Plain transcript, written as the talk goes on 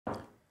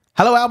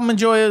Hello, album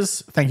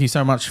enjoyers. Thank you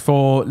so much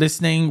for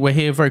listening. We're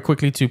here very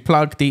quickly to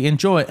plug the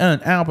Enjoy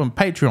Earn Album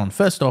Patreon.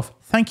 First off,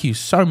 thank you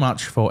so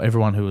much for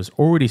everyone who has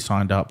already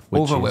signed up.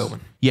 Overwhelming.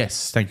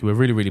 Yes, thank you. We're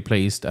really, really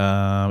pleased.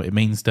 It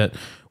means that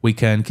we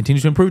can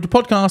continue to improve the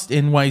podcast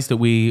in ways that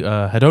we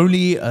had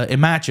only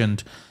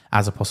imagined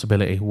as a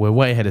possibility. We're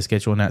way ahead of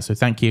schedule on that, so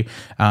thank you.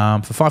 For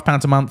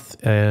 £5 a month,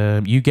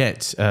 you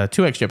get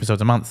 2 extra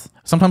episodes a month,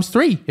 sometimes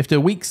 3 if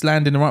the weeks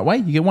land in the right way.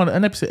 You get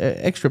an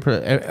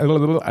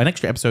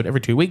extra episode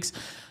every 2 weeks.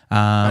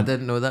 I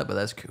didn't know that, but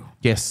that's cool.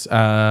 Yes,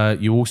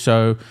 you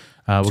also...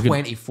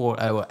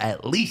 24-hour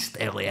at least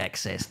early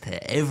access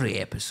to every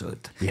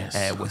episode.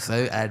 Yes.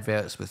 Without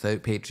adverts,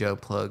 without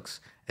Patreon plugs.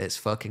 It's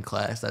fucking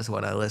class. That's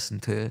what I listen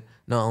to.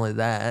 Not only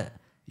that,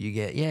 you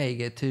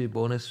get 2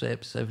 bonus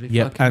reps every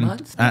fucking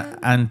month.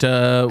 And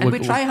we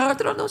try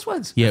harder on those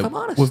ones, yeah, if I'm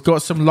honest. We've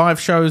got some live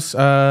shows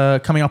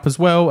coming up as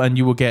well, and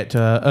you will get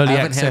early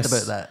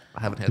access. I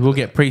haven't heard about that. We'll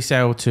get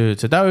pre-sale to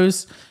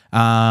those.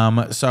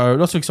 So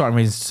lots of exciting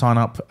reasons to sign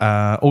up.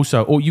 Or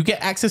you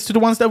get access to the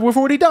ones that we've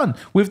already done.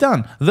 We've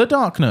done The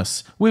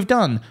Darkness. We've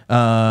done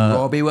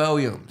Robbie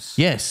Williams.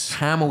 Yes.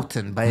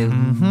 Hamilton by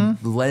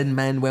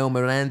Lin-Manuel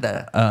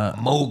Miranda.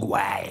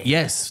 Mogwai.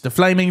 Yes. The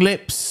Flaming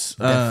Lips.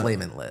 The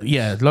Flaming Lips.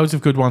 Yeah, loads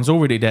of good ones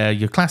already there.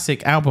 Your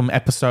classic album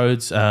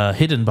episodes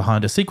hidden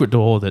behind a secret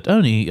door that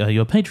only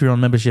your Patreon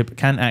membership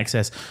can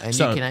access. And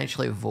you can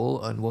actually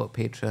vote on what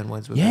Patreon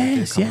ones we're going to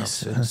do Yes. coming up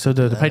soon. So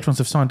the patrons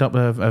have signed up.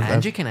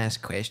 And you can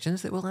ask questions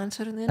that we'll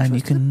answer in the intro. And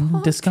you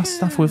can discuss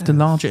stuff with the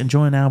larger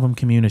Enjoying Album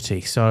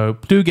community. So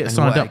do get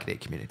signed up. What a great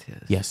community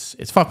is. Yes,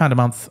 it's £5 a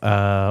month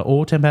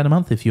or £10 a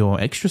month if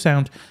you're extra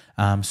sound.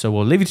 So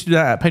we'll leave you to do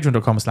that at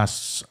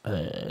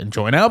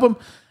patreon.com/enjoyingalbum.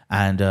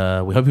 And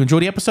we hope you enjoy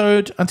the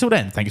episode. Until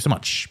then, thank you so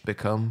much.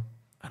 Become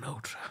an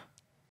ultra.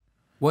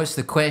 What's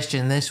the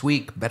question this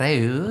week,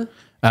 bro?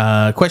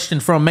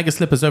 Question from Mega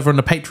Slippers over on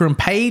the Patreon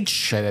page.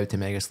 Shout out to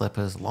Mega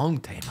Slippers,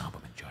 long-time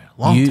album enjoyer,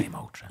 long-time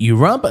ultra. You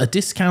rub a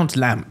discount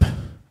lamp.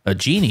 A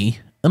genie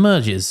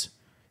emerges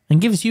and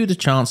gives you the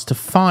chance to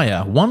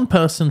fire one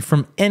person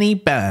from any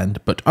band,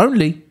 but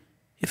only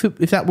if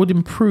that would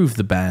improve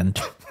the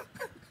band.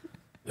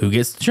 Who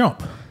gets the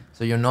job?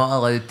 So you're not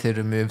allowed to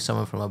remove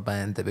someone from a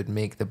band that would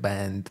make the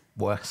band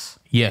worse?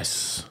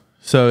 Yes.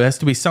 So it has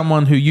to be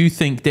someone who you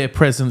think their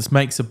presence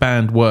makes a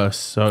band worse.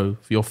 So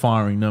if you're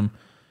firing them...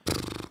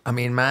 I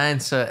mean, my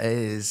answer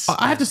is...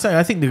 I have to say,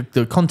 I think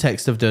the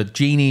context of the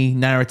genie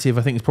narrative,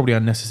 I think is probably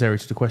unnecessary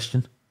to the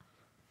question.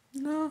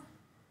 No.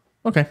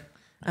 Okay.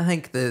 I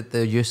think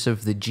the use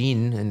of the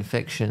gene in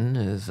fiction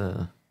is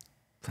a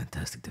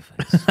fantastic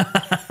device.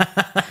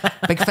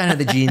 Big fan of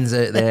the genes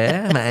out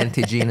there. I'm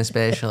anti-gene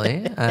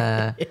especially.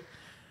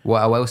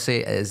 What I will say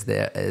is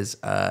there is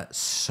a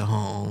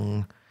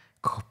song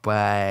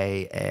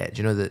by,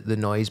 do you know the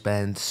noise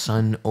band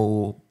Sun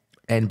O...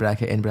 N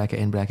bracket.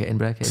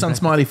 Sun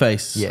smiley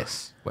face.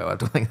 Yes. Well, I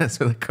don't think that's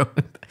what they're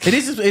called. It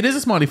is a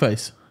smiley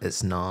face.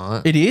 It's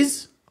not. It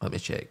is? Let me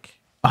check.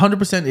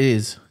 100% it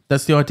is.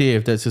 That's the idea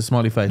if that's a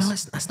smiley face. No,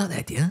 that's not the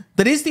idea.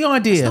 That is the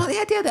idea. It's not the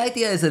idea. The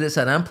idea is that it's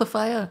an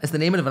amplifier. It's the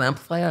name of an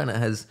amplifier and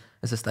it's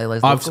a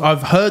stylized logo.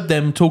 I've heard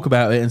them talk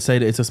about it and say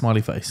that it's a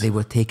smiley face. They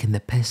were taking the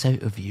piss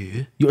out of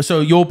you. So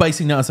you're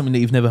basing that on something that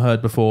you've never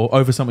heard before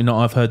over something that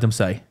I've heard them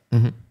say.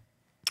 Mm-hmm.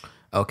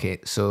 Okay,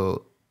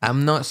 so...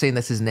 I'm not saying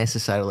this is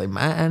necessarily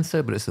my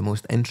answer, but it's the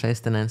most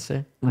interesting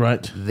answer.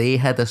 Right. They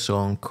had a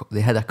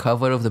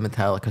cover of the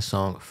Metallica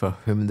song For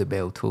Whom the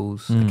Bell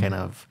Tolls.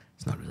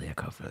 It's not really a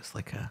cover, it's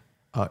like a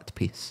art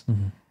piece.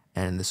 Mm-hmm.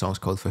 And the song's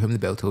called For Whom the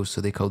Bell Tolls,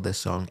 so they called this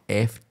song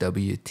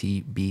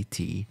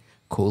FWTBT :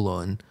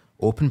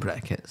 open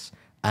brackets.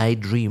 I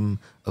dream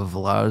of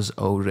Lars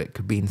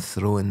Ulrich being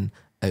thrown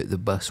out the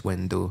bus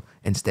window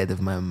instead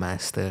of my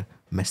master,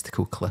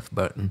 mystical Cliff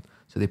Burton.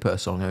 So they put a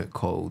song out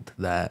called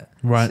that,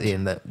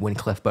 saying that when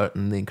Cliff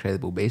Burton, the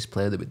incredible bass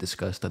player that we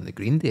discussed on the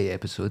Green Day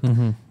episode,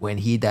 when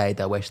he died,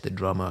 I wish the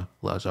drummer,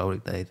 Lars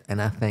Ulrich, died. And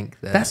I think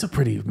that's a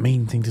pretty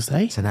mean thing to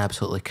say. It's an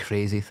absolutely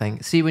crazy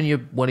thing. See, when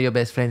one of your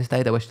best friends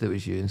died, I wish that it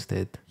was you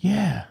instead.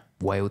 Yeah.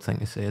 Wild thing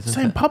to say, isn't it?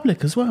 Same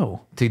public as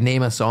well. To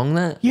name a song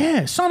that?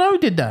 Yeah, Sun O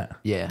did that.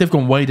 Yeah. They've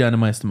gone way down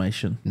in my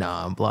estimation.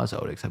 Nah, Lars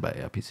Ulrich's about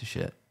a piece of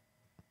shit.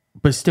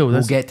 But still,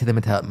 we'll get to the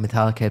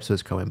Metallica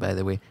episodes coming, by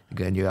the way. They've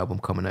got a new album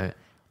coming out.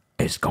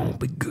 It's gonna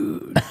be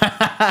good.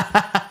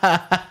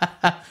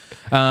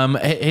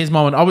 Here's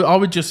my one. I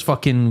would just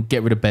fucking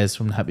get rid of Bez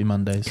from the Happy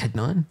Mondays.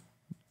 Kidding on?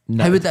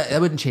 No. How would that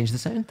wouldn't change the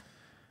sound.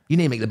 You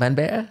need to make the band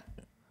better.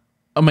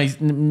 I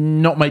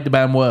mean, not make the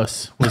band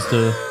worse was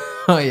the.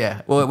 Oh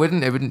yeah. Well, it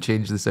wouldn't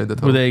change the sound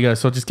at all. Well, there you go.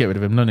 So I'll just get rid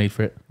of him. No need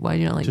for it. Why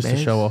do you not like just Bez?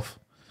 to show off?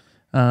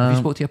 Have you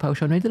spoke to your pal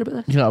Sean Ryder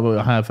about this? Yeah, well,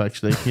 I have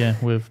actually. Yeah,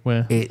 we're.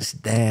 It's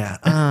there.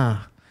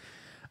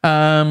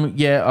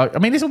 Yeah, I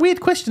mean, it's a weird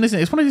question, isn't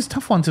it? It's one of these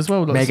tough ones as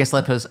well. Like, Mega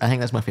Slippers, I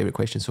think that's my favourite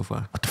question so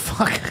far. What the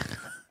fuck?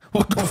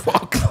 What the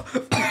fuck?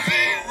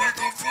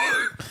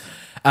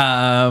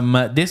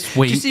 This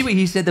week... Did you see what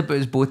he said about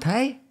his bow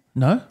tie?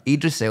 No.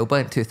 Idris Elba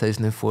in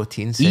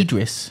 2014 said...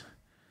 Idris?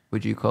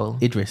 Would you call?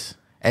 Idris.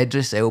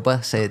 Idris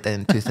Elba said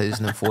in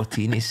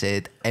 2014, he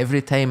said,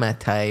 every time I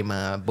tie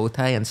my bow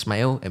tie and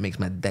smile, it makes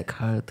my dick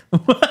hard.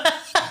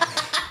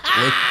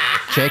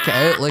 Check it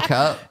out, look it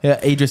up.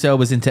 Yeah, Idris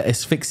Elba's into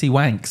asphyxie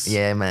wanks.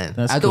 Yeah, man.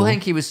 That's I don't cool.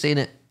 think he was saying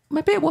it.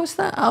 Maybe it was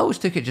that. I always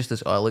took it just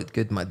as, oh, I looked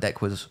good. My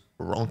dick was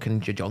ronking,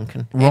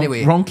 jajonking.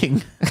 Anyway.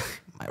 Ronking.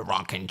 My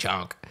ronking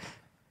junk.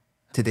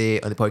 Today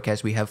on the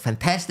podcast, we have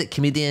fantastic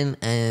comedian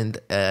and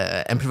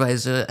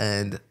improviser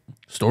and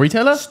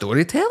Storyteller?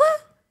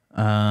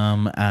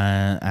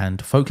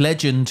 And folk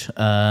legend.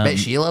 Bet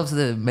she loves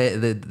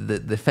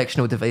the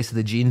fictional device of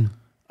the gene.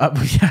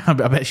 Yeah, I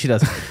bet she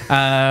does.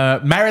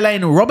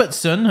 Marjolein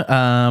Robertson,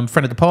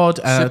 friend of the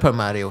pod. Super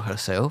Mario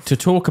herself. To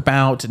talk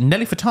about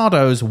Nelly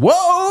Furtado's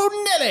Whoa,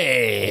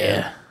 Nelly!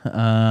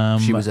 Yeah.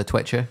 She was a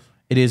Twitcher.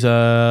 It is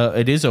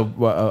a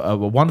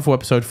wonderful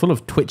episode full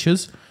of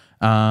Twitchers.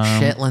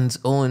 Shetland's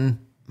own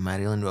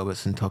Marjolein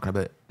Robertson talking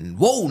about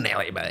Whoa,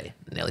 Nelly by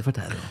Nelly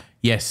Furtado.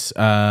 Yes,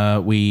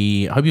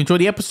 we hope you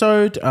enjoyed the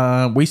episode.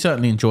 We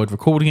certainly enjoyed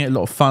recording it. A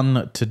lot of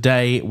fun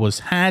today was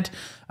had.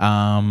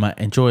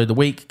 Enjoy the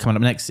week. Coming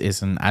up next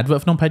is an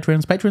advert for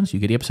non-Patreons. Patrons, you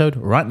get the episode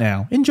right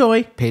now.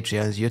 Enjoy.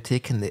 Patreons, you're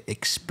taking the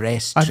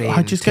express train.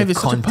 I just gave it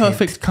such a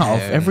perfect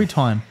cut-off every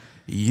time.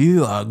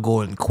 You are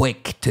going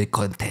quick to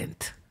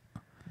content.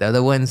 The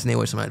other ones,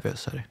 Neil, some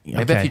adverts, sorry. Maybe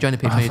Okay. if you join the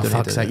Patreon, you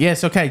don't need to.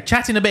 Yes, okay.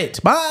 Chat in a bit.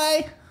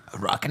 Bye.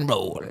 Rock and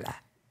roll.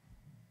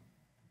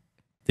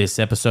 This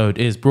episode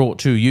is brought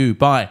to you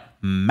by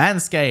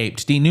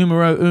Manscaped, the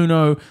numero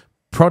uno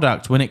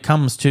product when it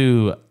comes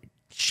to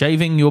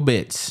shaving your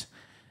bits.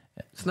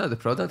 It's not the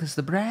product, it's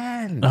the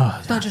brand. Oh,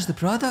 it's not just the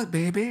product,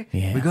 baby.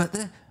 Yeah. We got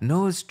the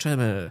nose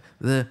trimmer,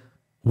 the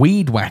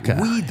Weed whacker.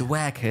 weed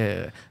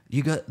whacker.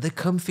 You got the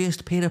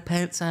comfiest pair of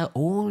pants I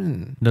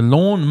own. The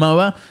lawn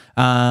mower.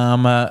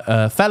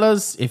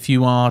 Fellas, if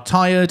you are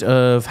tired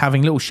of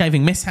having little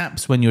shaving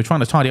mishaps when you're trying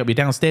to tidy up your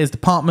downstairs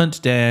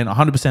department, then I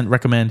 100%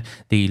 recommend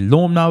the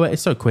lawn mower.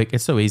 It's so quick,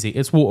 it's so easy,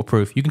 it's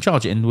waterproof. You can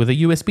charge it in with a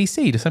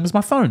USB-C, the same as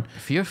my phone.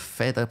 If you're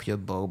fed up your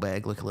ball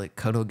bag looking like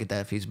Colonel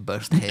Gaddafi's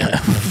burst head,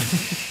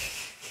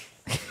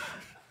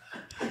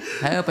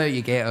 how about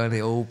you get on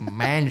the old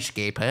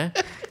Manscaper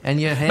and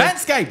your head...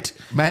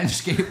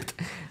 Manscaped.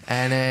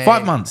 And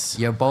 5 months.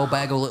 Your ball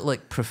bag will look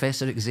like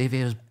Professor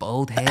Xavier's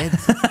bald head.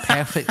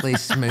 Perfectly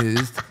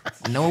smooth.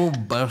 No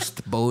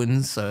burst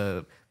bones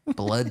or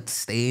blood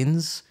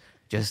stains.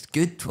 Just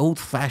good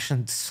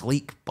old-fashioned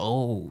sleek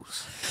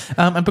balls.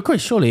 And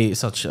because surely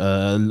such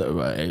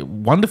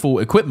wonderful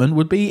equipment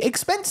would be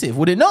expensive,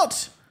 would it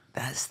not?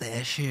 That's the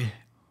issue.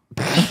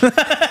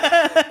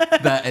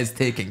 That is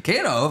taken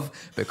care of,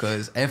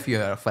 because if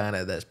you're a fan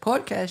of this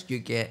podcast, you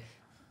get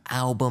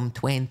Album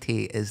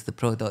 20 is the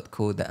product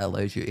code that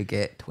allows you to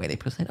get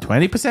 20% off.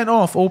 20%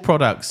 off all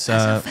products.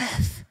 That's a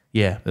fifth.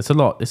 Yeah, it's a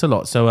lot. It's a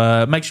lot.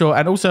 So make sure,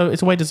 and also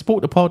it's a way to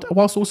support the pod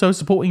whilst also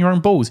supporting your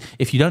own balls.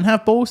 If you don't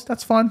have balls,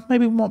 that's fine.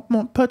 Maybe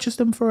want purchase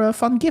them for a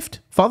fun gift.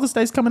 Father's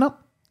Day's coming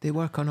up. They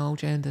work on all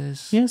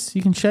genders. Yes,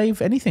 you can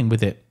shave anything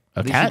with it.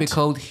 A They cat, should be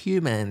called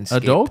humans. a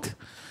dog,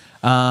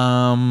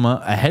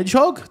 a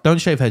hedgehog. Don't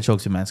shave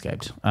hedgehogs in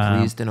Manscaped.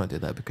 Please do not do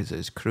that, because it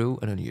is cruel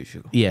and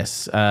unusual.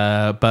 Yes,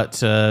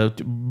 but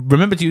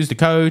remember to use the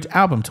code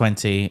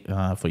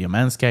ALBUM20 for your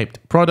Manscaped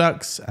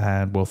products.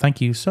 And well, thank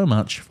you so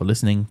much for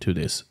listening to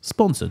this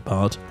sponsored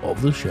part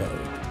of the show.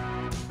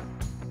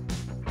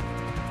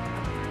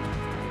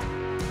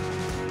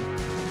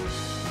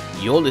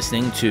 You're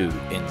listening to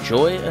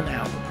Enjoy an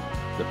Album,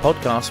 the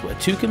podcast where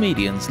two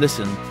comedians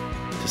listen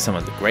to some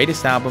of the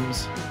greatest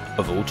albums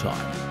of all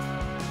time.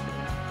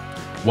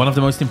 One of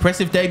the most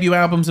impressive debut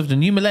albums of the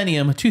new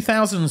millennium,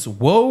 2000's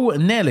Whoa,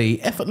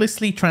 Nelly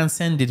effortlessly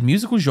transcended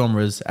musical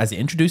genres as it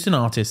introduced an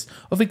artist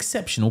of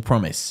exceptional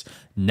promise.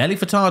 Nelly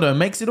Furtado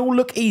makes it all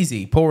look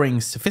easy, pouring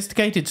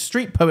sophisticated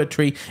street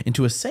poetry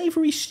into a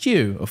savory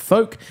stew of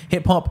folk,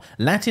 hip-hop,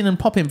 Latin and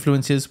pop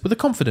influences with a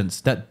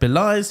confidence that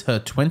belies her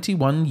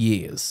 21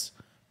 years.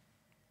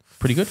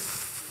 Pretty good?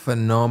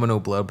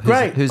 Phenomenal blurb.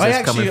 Great. Who's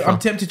this coming from? I'm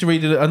tempted to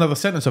read another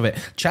sentence of it.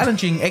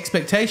 Challenging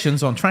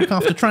expectations on track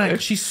after track,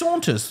 she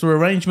saunters through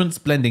arrangements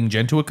blending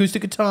gentle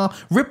acoustic guitar,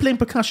 rippling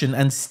percussion,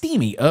 and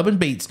steamy urban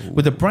beats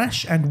with a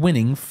brash and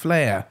winning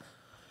flair.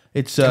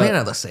 It's Give me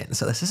another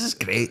sentence of this. This is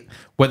great.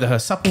 Whether her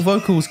supple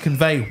vocals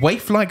convey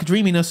waif-like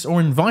dreaminess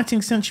or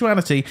inviting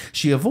sensuality,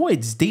 she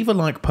avoids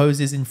diva-like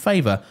poses in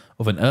favour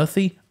of an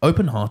earthy,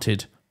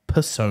 open-hearted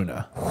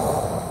persona.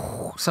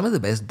 Some of the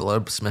best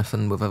blurb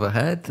smithing we've ever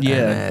had.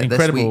 Yeah, and,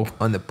 incredible. This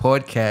week on the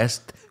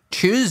podcast,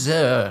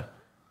 chooser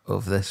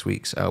of this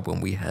week's album,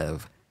 we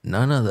have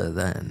none other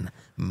than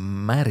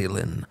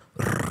Marjolein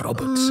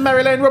Robertson.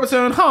 Marjolein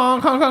Robertson,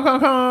 honk, honk, honk,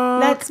 honk,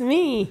 honk. That's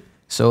me.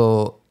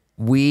 So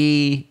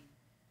we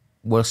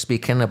were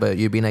speaking about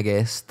you being a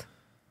guest,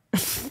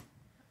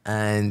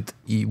 and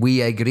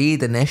we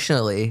agreed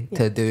initially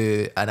to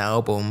do an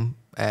album,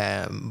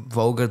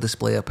 Vulgar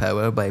Display of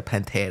Power by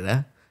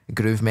Pantera,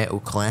 groove metal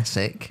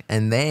classic,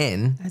 and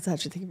then I was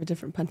actually thinking of a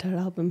different Pantera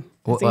album.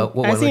 What I one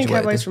was would thinking you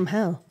like Cowboys to- from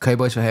Hell.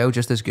 Cowboys for Hell,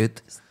 just as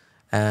good,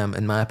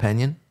 in my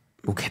opinion.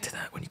 We'll get to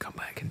that when you come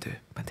back and do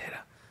Pantera.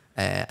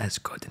 as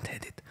God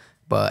intended.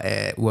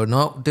 But we're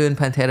not doing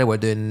Pantera, we're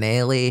doing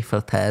Nelly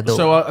Furtado.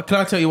 So can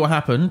I tell you what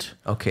happened?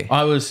 Okay.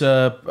 I was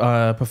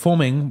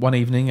performing one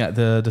evening at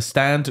the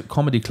Stand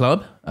Comedy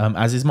Club,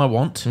 as is my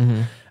wont.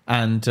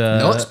 And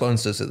not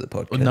sponsors of the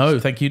podcast. No,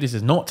 thank you. This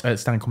is not at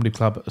Stand Comedy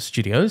Club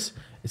Studios.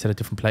 It's at a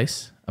different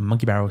place,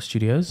 Monkey Barrel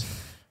Studios.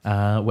 We're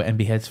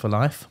MB heads for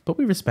life, but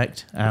we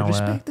respect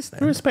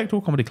we respect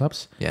all comedy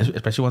clubs,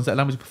 especially ones that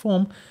allow me to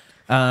perform.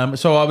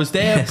 So I was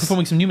there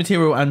performing some new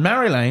material, and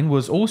Marjolein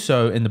was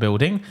also in the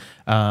building,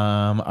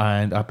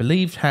 and I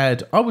believe I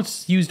would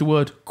use the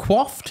word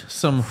quaffed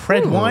some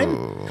red wine,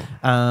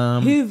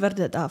 Hoovered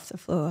it off the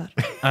floor,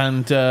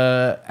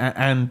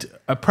 and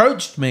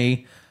approached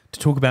me to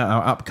talk about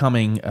our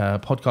upcoming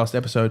podcast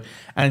episode.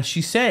 And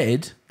she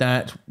said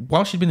that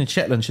while she'd been in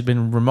Shetland, she'd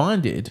been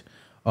reminded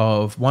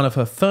of one of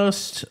her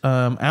first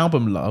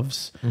album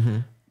loves,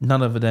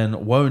 none other than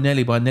Whoa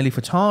Nelly by Nelly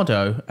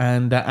Furtado,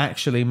 and that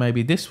actually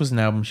maybe this was an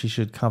album she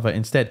should cover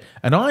instead.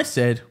 And I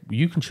said,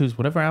 you can choose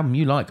whatever album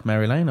you like,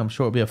 Marjolein. I'm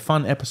sure it'll be a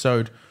fun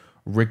episode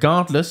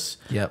regardless.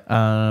 Yep.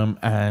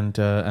 And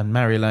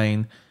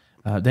Marjolein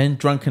then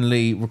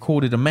drunkenly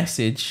recorded a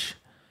message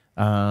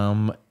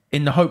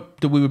in the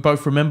hope that we would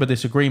both remember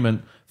this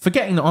agreement,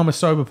 forgetting that I'm a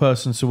sober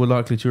person, so we're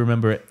likely to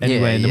remember it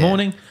anyway in the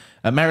morning.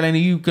 Marjolein, are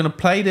you going to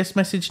play this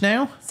message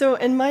now? So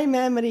in my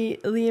memory,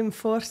 Liam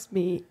forced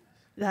me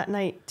that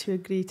night to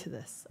agree to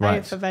this. Right. I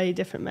have a very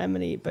different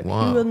memory, but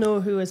who will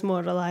know who was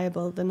more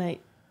reliable the night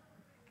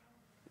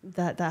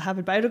that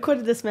happened? But I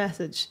recorded this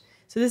message.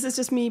 So this is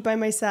just me by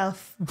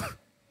myself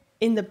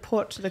in the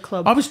porch of the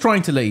club. I was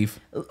trying to leave.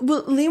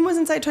 Well, Liam was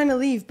inside trying to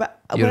leave, but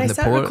You're when I in the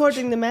started porch?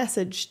 recording the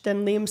message,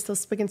 then Liam's still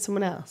speaking to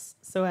someone else.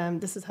 So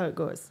this is how it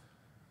goes.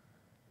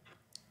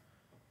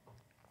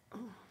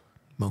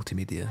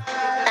 Multimedia.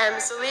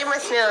 So Liam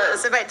Withnail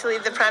is about to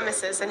leave the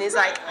premises, and he's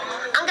like,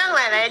 I'm going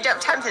away, I don't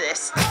have time for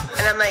this.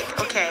 And I'm like,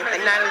 okay, but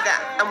now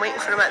that I'm waiting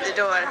for him at the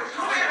door,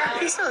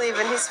 he's not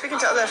leaving, he's speaking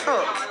to other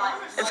folk.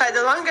 In fact,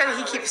 the longer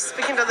he keeps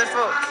speaking to other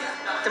folk,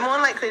 the more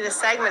likely this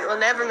segment will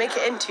never make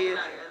it into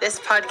this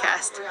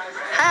podcast.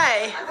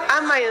 Hi,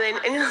 I'm Marjolein,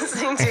 and you're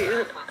listening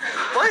to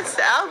What's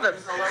the Album?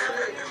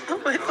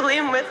 With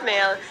Liam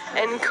Withnail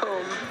and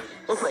Comb.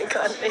 Oh my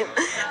god, Liam.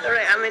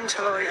 Alright, I'm in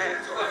trouble now.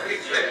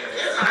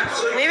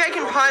 Maybe I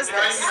can pause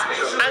this.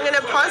 I'm going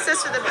to pause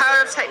this with the power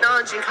of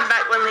technology and come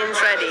back when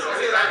Liam's ready.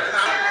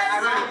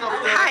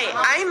 Hi,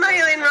 I'm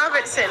Marjolein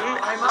Robertson,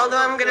 although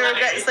I'm going to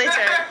regret this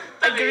later.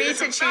 Agree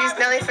to choose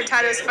Nelly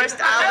Furtado's first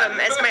album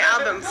as my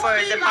album for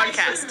the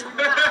podcast.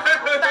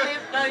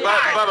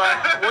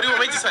 Bye-bye. What do you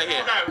want me to say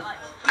here?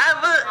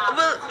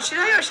 Well, should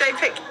I or should I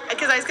pick?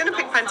 Because I was going to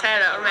pick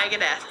Pantera or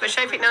Megadeth, but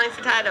should I pick Nelly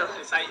Furtado?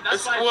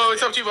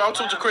 It's up to you, but I'll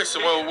talk to Chris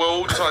and we'll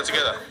all decide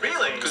together.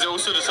 Really? Because it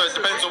also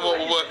depends on what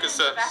will work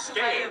as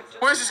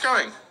where's this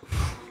going?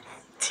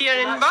 To your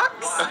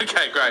inbox?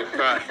 Okay, great.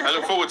 Right. I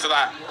look forward to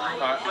that.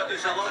 Right.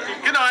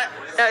 Good night.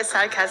 That was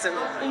sarcasm.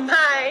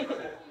 Bye.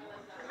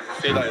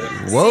 See you later.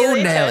 Whoa, See you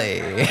later.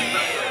 Nelly.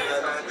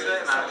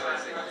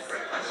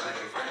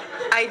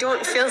 I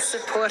don't feel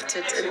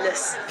supported in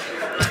this.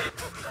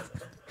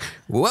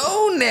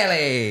 Whoa,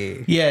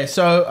 Nelly. Yeah,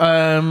 so...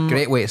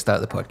 Great way to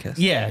start the podcast.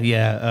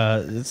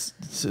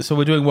 So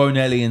we're doing Whoa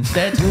Nelly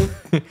instead.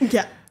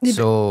 Yeah.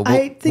 So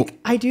I think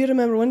I do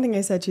remember one thing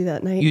I said to you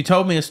that night. You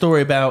told me a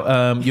story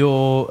about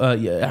your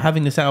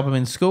having this album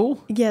in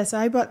school. Yeah, so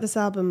I bought this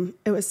album.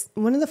 It was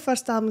one of the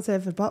first albums I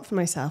ever bought for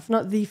myself.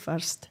 Not the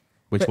first.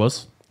 Which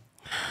was?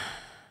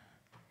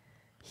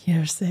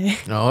 Hearsay.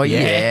 Oh,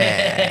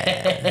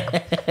 yeah.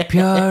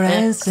 Pure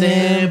and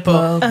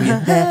simple.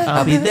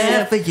 I'll be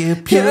there for you.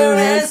 Pure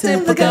and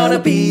simple. Gonna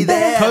be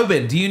there.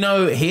 Tobin, do you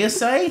know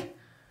Hearsay?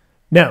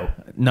 No.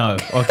 No.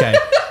 Okay.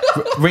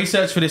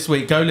 Research for this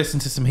week. Go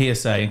listen to some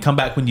Hearsay and come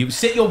back when you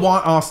sit your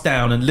white ass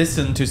down and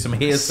listen to some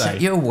Hearsay.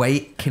 Sit your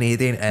white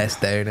Canadian ass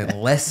down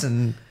and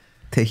listen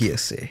to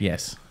Hearsay.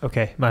 Yes.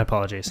 Okay, my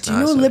apologies. Do you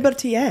know sorry.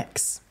 Liberty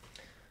X?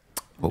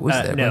 What was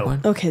that? no.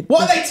 One? Okay.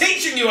 What are they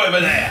teaching you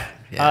over there?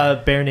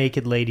 Bare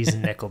Naked Ladies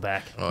and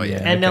Nickelback. Oh,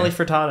 yeah. And Nelly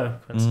Furtado.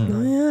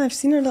 Oh, yeah, I've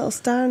seen her little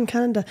star in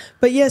Canada.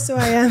 But yeah, so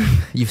I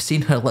am. You've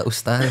seen her little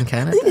star in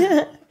Canada?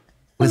 Yeah.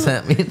 What does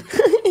that mean?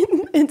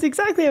 It's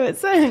exactly how it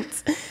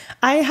sounds.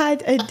 I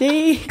had a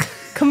day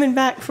coming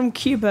back from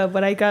Cuba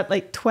where I got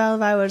like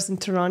 12 hours in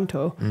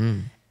Toronto.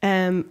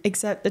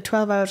 Except the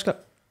 12 hours got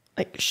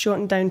like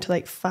shortened down to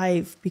like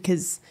 5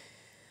 because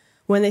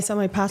when they saw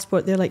my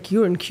passport, they're like,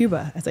 "You're in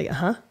Cuba." I was like,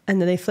 "Uh-huh." And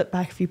then they flipped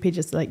back a few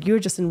pages. They're like, "You were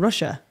just in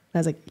Russia." And I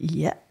was like,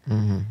 "Yeah."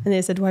 And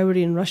they said, "Why were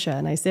you in Russia?"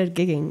 And I was there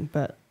gigging,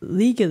 but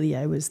legally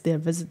I was there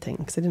visiting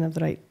because I didn't have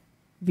the right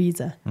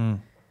visa.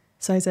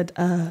 So I said,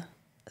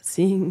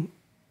 seeing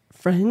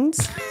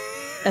friends.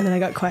 And then I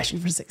got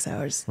questioned for 6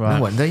 hours. Right.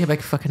 No wonder you're a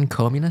big fucking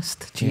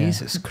communist.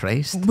 Jesus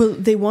Christ. Well,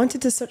 they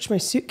wanted to search my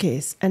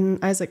suitcase.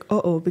 And I was like,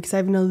 uh-oh, because I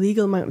have an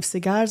illegal amount of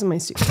cigars in my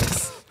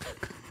suitcase.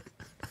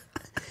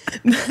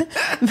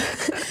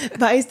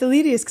 But I was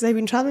delirious because I've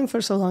been traveling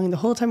for so long. And the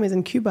whole time I was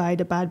in Cuba, I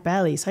had a bad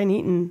belly. So I hadn't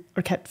eaten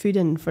or kept food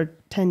in for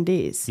 10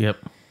 days. Yep.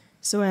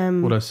 So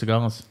All those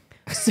cigars.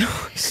 So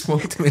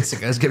Smoke too many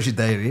cigars gives you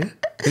diarrhea.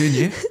 Who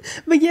knew?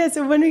 but yeah,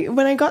 so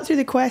when I got through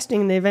the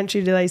questioning, they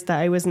eventually realised that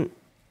I wasn't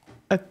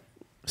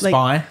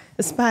Spy.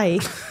 a spy.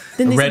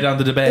 Then they Red said,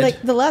 under the bed.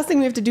 like, the last thing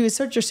we have to do is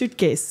search your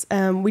suitcase.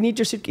 We need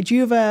your suitcase. Do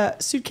you have a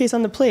suitcase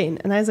on the plane?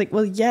 And I was like,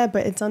 well, yeah,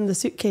 but it's on the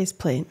suitcase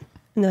plane.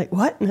 And they're like,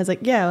 what? And I was like,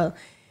 yeah, well,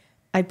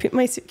 I put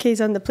my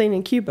suitcase on the plane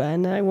in Cuba,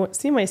 and I won't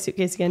see my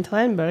suitcase again until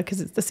Edinburgh because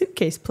it's the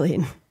suitcase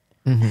plane.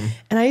 Mm-hmm.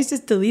 And I was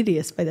just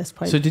delirious by this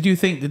point. So did you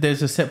think that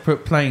there's a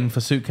separate plane for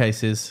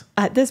suitcases?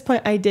 At this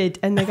point, I did.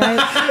 And the guy...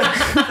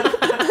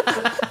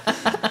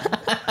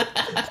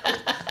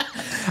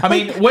 I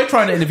mean, we're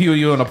trying to interview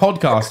you on a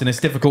podcast and it's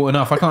difficult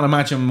enough. I can't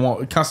imagine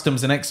what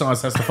customs and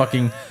excise has to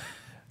fucking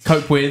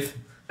cope with.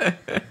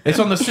 It's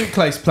on the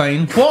suitcase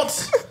plane.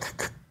 What?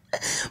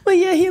 Well,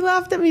 yeah, he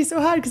laughed at me so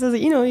hard because I was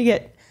like, you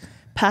get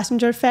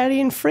passenger ferry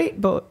and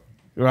freight boat.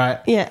 Right.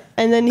 Yeah.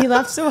 And then he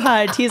laughed so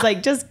hard, he's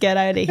like, just get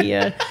out of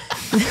here.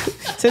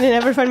 So they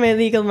never found my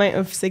legal amount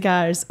of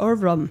cigars or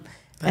rum.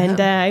 And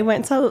I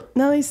went to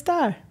Nelly's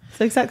Star.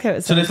 So exactly how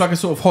it sounds. So there's like a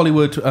sort of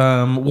Hollywood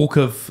Walk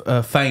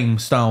of Fame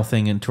style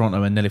thing in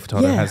Toronto, and Nelly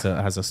Furtado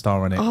has a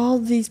star on it. All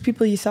these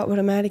people you thought were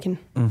American.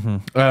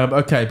 Mm-hmm.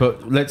 Okay,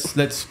 but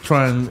let's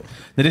try and...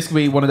 Now this could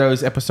be one of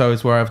those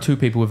episodes where I have two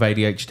people with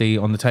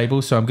ADHD on the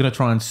table, so I'm going to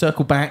try and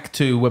circle back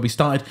to where we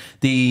started.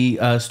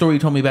 The story you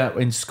told me about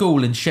in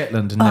school in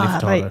Shetland and Nelly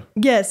Furtado. Right.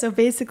 Yeah, so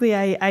basically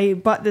I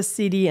bought this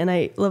CD and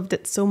I loved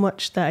it so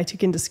much that I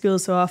took it into school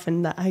so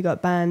often that I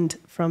got banned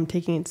from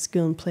taking it to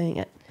school and playing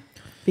it.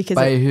 Because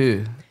By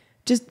who?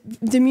 Just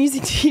the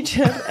music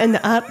teacher and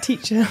the art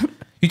teacher.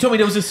 You told me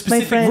there was a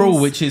specific rule,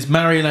 which is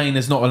Marjolein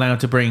is not allowed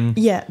to bring...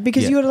 Yeah,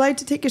 because you were allowed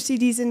to take your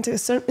CDs into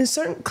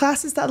certain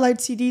classes that allowed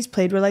CDs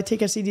played, were allowed to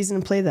take our CDs in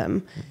and play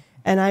them.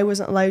 And I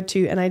wasn't allowed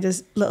to, and I had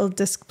this little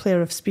disc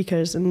player of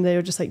speakers, and they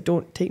were just like,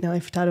 don't take Nelly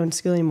Furtado into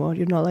school anymore.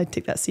 You're not allowed to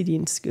take that CD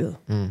into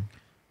school.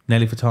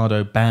 Nelly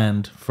Furtado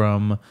banned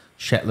from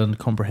Shetland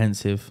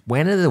Comprehensive.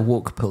 When are the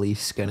woke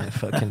police going to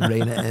fucking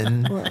rein it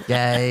in,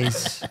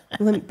 guys?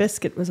 Limp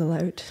Bizkit was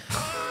allowed.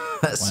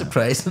 That's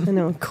surprising. I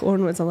know,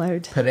 Corn was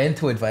allowed.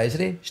 Parental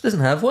advisory? She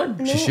doesn't have one.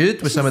 No, she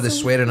should, with some of the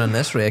swearing on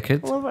this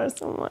record. I love her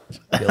so much.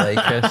 You like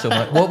her so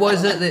much. What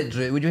was it that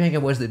drew... What do you think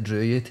it was that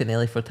drew you to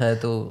Nelly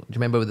Furtado? Do you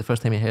remember the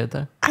first time you heard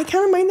her? I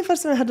can't mind the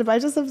first time I heard it, but I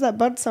just loved that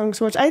bird song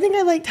so much. I think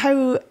I liked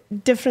how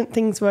different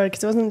things were,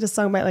 because it wasn't just a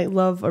song about like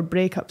love or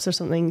breakups or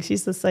something.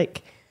 She's just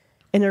like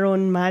in her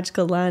own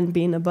magical land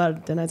being a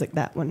bird, and I was like,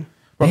 that one.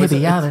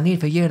 Baby, all I need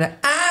for you to...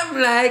 I'm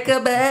like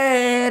a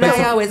bird,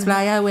 I always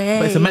fly away.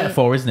 But it's a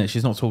metaphor, isn't it?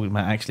 She's not talking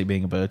about actually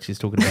being a bird. She's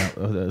talking about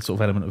a sort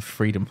of element of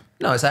freedom.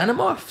 No, it's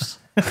Animorphs.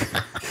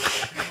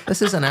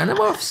 This is an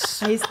Animorphs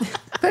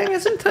thing,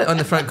 isn't it? On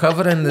the front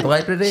cover in the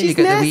library, you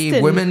get the wee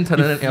woman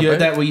turning into a bird.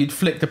 That where you'd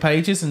flick the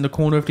pages in the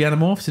corner of the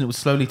Animorphs and it would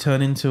slowly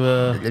turn into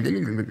a...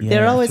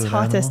 They're always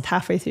hottest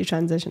halfway through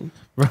transition.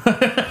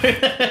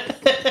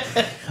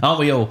 Aren't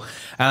we all?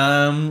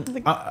 I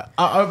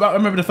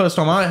remember the first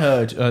time I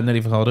heard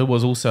Nelly Furtado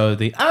was also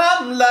the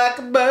I'm like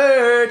a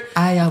bird,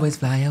 I always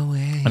fly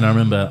away. and I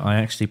remember I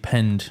actually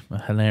penned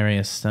a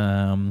hilarious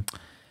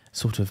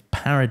sort of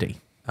parody.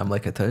 I'm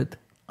like a toad.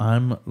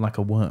 I'm like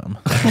a worm.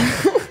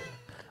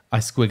 I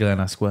squiggle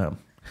and I squirm.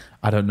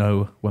 I don't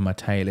know where my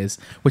tail is,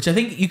 which I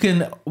think we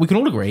can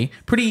all agree,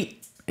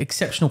 pretty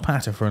exceptional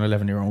patter for an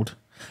 11-year-old.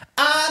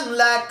 I'm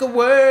like a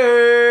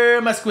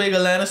worm, I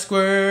squiggle and I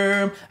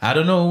squirm. I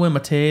don't know where my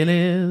tail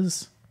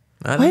is.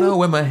 I don't know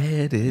where my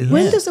head is.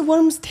 When does a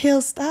worm's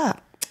tail start?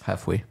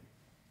 Halfway.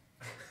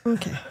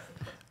 Okay.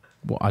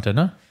 Well, I don't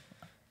know.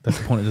 That's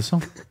the point of the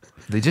song.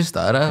 They just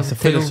start out.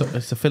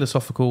 It's a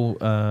philosophical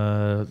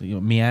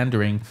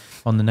meandering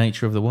on the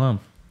nature of the worm.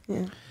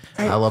 Yeah.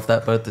 I love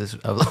that bird.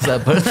 I love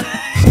that bird.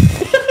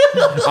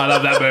 I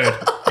love that bird.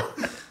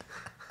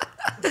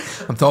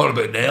 I'm talking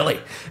about Nelly.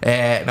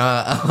 No,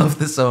 I love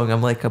the song.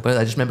 I'm like a bird.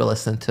 I just remember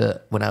listening to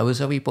it when I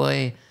was a wee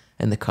boy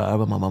in the car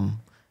with my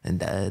mum and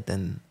dad,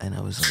 and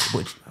I was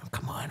like,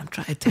 come on, I'm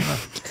trying to tell a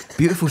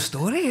beautiful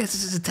story. This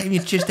is the time you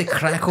choose to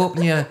crack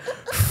open your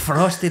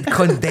frosted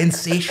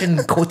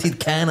condensation coated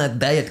can of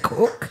Diet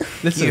Coke.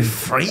 Listen, you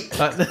freak.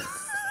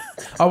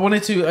 I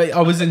wanted to.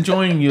 I was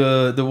enjoying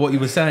what you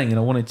were saying, and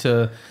I wanted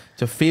to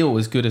feel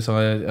as good as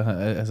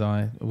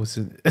I was.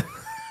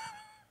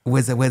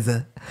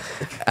 Whizzer.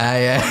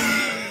 I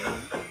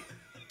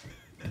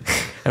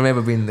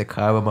remember being in the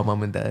car with my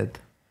mum and dad,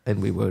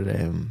 and we were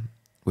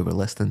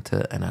listening to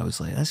it, and I was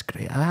like, that's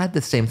great. I had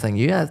the same thing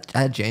you had.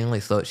 I genuinely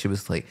thought she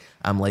was like,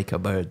 I'm like a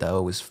bird, I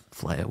always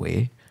fly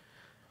away.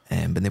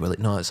 But they were like,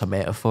 no, it's a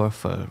metaphor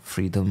for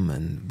freedom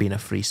and being a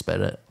free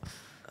spirit.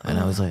 And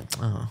I was like,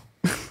 oh.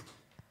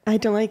 I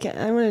don't like it.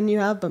 I want a new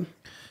album.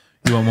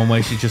 You want one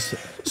way she just,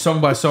 song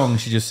by song,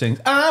 she just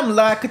sings, I'm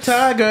like a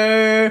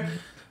tiger.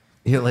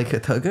 You're like a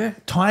tugger?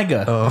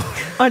 Tiger.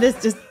 Oh. Or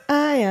just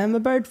I am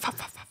a bird.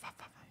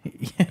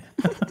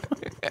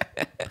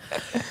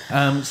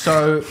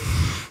 So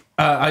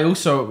I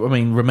also,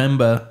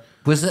 remember.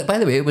 Was it, by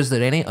the way, was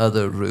there any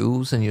other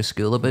rules in your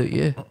school about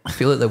you? I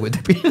feel like there would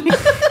have been.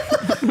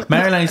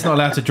 Marjolein not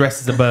allowed to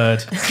dress as a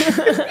bird.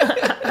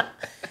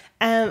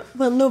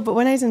 Well, no, but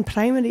when I was in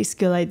primary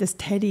school, I had this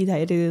teddy that I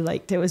really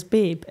liked. It was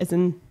Babe, as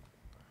in...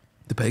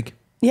 The pig.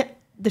 Yeah,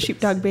 the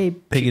sheepdog Babe.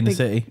 Pig in the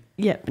Sheepdog. City.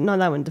 Yeah, but not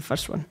that one, the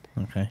first one.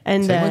 Okay.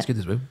 And Second one's good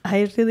as well.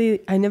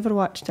 I never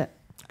watched it.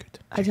 Good.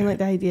 I didn't like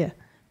the idea.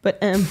 But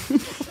I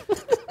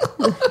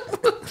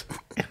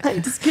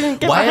just couldn't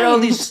get Why are all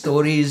behind. these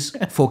stories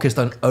focused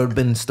on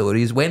urban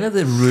stories? When are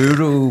the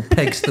rural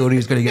pig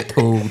stories going to get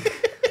told?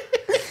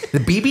 The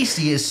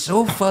BBC is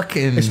so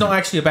fucking... It's not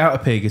actually about a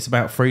pig. It's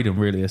about freedom,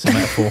 really. It's a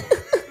metaphor.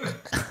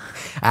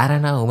 I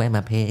don't know where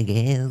my pig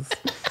is.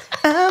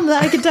 I'm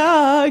like a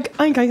dog.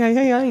 Oink, oink, oink,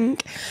 oink,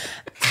 oink.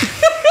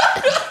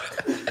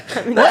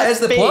 I mean, That that's is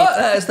the Babe. plot.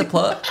 That is the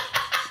plot.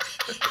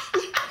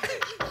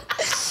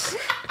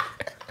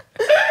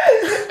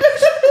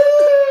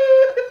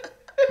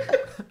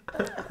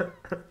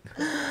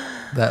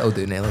 That'll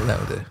do, Nelly.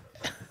 That'll do.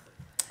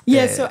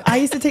 Yeah, so I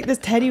used to take this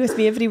teddy with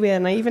me everywhere,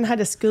 and I even had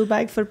a school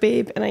bag for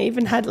Babe, and I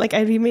even had, like,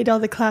 I remade all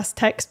the class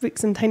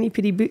textbooks and tiny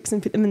pretty books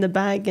and put them in the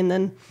bag, and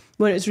then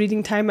when it was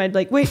reading time, I'd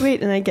like, wait,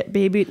 and I'd get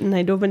Babe out, and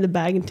I'd open the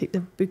bag and take the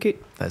book out.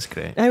 That's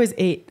great. I was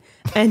 8,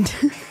 and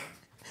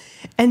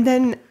and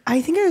then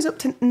I think I was up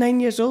to 9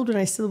 years old when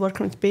I still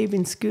working with Babe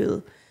in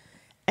school,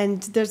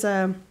 and there's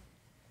a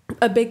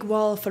big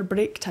wall for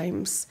break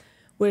times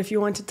where if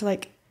you wanted to,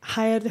 like,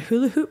 hire the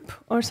hula hoop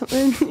or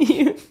something,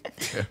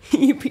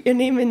 you put your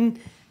name in.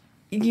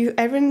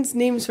 Everyone's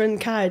names were in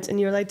cards, and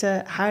you're allowed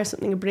to hire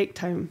something at break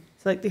time.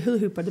 So like the hula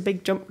hoop or the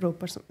big jump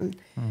rope or something.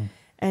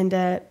 And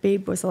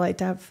Babe was allowed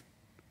to have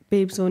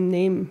Babe's own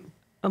name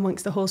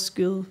amongst the whole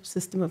school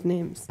system of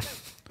names.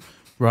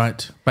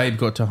 Right. Babe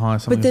got to hire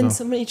something But then as well.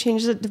 somebody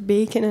changed it to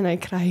bacon, and I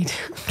cried.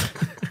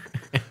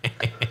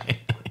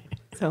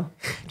 So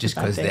Just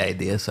bad because thing. the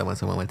idea someone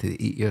wanted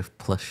to eat your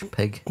plush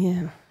pig.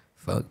 Yeah.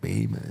 Fuck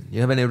me, man. You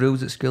have any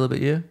rules at school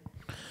about you?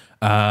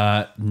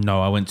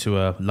 No, I went to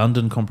a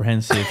London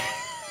comprehensive,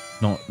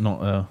 not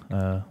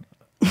a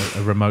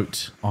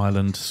remote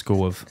island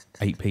school of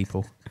 8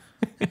 people.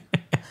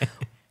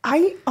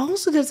 I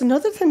also, there's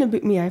another thing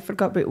about me I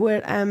forgot about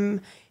where,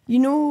 you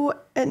know,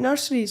 at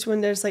nurseries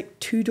when there's like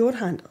 2 door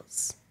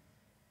handles.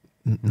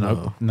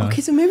 No.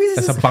 Okay, so maybe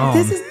That's a barn.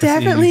 this is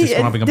definitely You're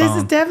describing a this barn.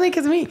 is definitely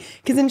because of me.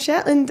 Because in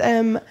Shetland,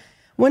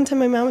 one time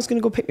my mum was going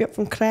to go pick me up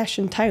from creche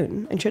in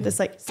town, and she had this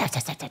like,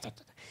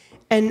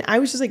 and I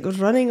was just like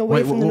running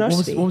away Wait, from the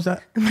nursery. what was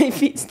that? My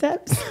feet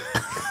steps.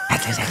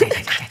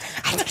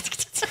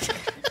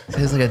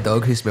 Sounds like a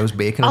dog who smells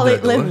bacon All under a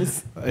 8 door.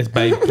 limbs. It's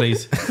Babe,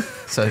 please.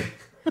 Sorry.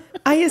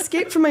 I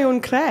escaped from my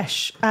own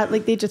creche at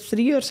like the age of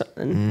 3 or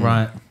something,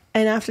 Right.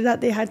 and after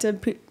that they had to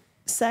put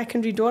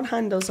secondary door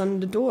handles on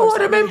the doors. Oh,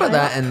 I remember Really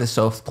high that up. in the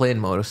soft play in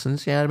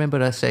Morrison's. Yeah, I remember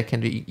a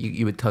secondary.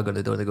 You would tug on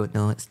the door and they go,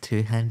 no, it's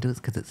 2 handles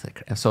because it's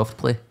a soft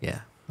play.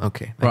 Yeah.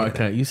 Okay. I Right,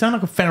 get it. okay. You sound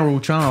like a feral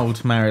child,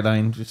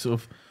 Marjolein, just sort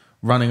of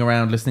running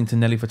around listening to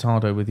Nelly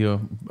Furtado with your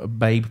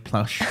Babe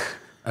plush.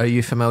 Are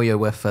you familiar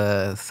with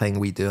a thing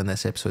we do on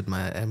this episode,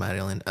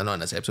 Marilyn? Not on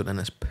this episode, on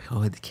this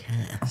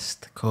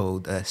podcast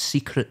called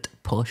Secret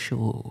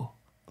Posho.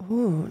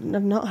 Oh,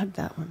 I've not had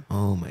that one.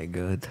 Oh my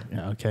god.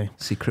 Yeah, okay.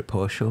 Secret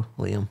Posho,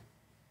 Liam.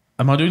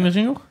 Am I doing the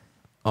jingle?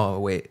 Oh,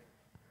 wait.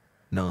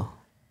 No.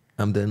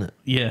 I'm doing it.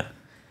 Yeah.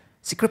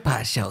 Secret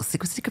Posho,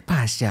 secret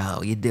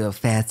Posho. You do it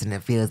fast and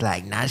it feels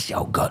like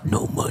Nasho got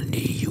no money.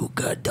 You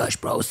got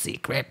Dutch Bro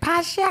Secret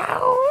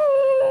Posho.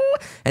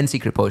 In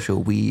Secret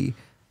Posho, we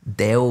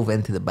delve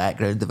into the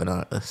background of an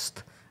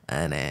artist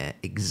and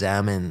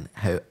examine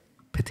how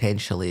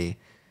potentially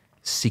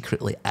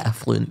secretly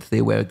affluent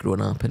they were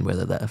growing up and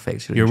whether that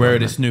affects your You're aware of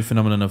enjoyment. this new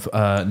phenomenon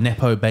of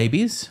Nepo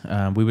babies?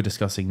 We were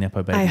discussing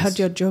Nepo babies. I heard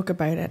your joke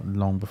about it.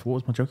 long before.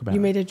 What was my joke about?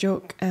 You made a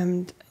joke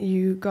and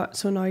you got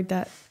so annoyed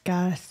that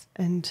Gareth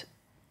and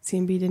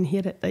CMB didn't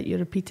hear it that you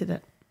repeated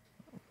it.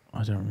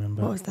 I don't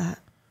remember. What was that?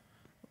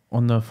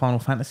 On the Final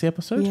Fantasy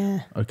episode?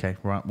 Yeah. Okay,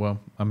 right. Well,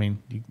 I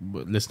mean,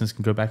 listeners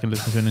can go back and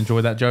listen to and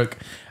enjoy that joke.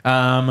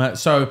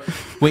 So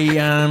we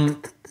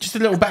just a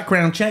little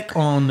background check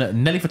on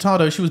Nelly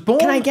Furtado. She was born.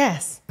 Can I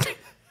guess?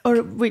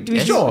 Or wait, do we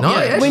Yes. Sure, No,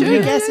 yeah. yes, when do we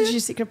yeah. guess that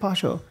she's Secret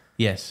Posho?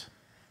 Yes.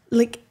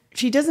 Like,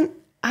 she doesn't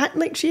act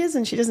like she is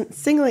and she doesn't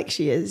sing like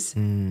she is.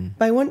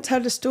 But I once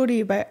heard a story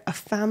about a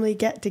family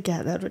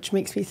get-together, which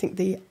makes me think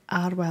they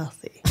are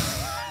wealthy,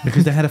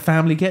 Because they had a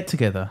family get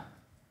together.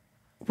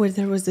 where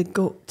there was a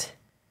goat.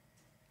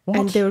 What?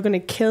 And they were going to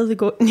kill the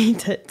goat and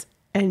eat it.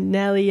 And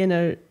Nelly and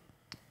her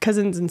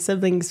cousins and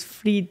siblings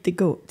freed the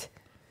goat.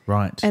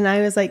 Right. And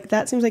I was like,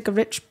 that seems like a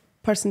rich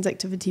person's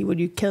activity where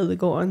you kill the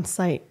goat on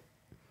sight.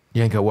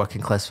 You think a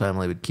working class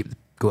family would keep the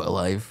goat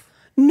alive?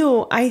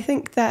 No, I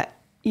think that,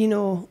 you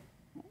know,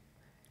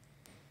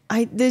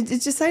 it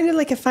just sounded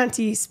like a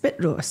fancy spit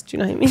roast. Do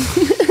you know what I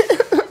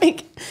mean?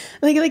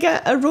 like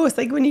a roast,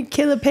 like when you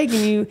kill a pig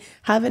and you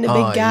have it in a big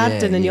Oh, yeah,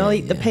 garden and you all yeah,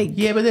 eat the yeah. pig.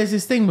 Yeah, but there's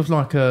this thing with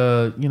like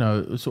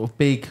sort of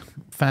big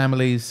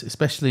families,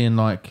 especially in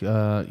like they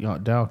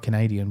are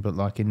Canadian, but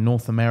like in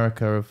North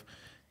America, of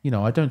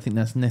I don't think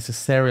that's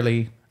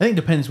necessarily. I think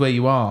it depends where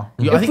you are.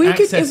 I If think we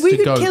could, access if we to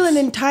could goats, kill an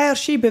entire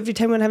sheep every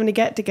time we're having to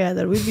get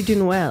together, we'd be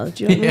doing well.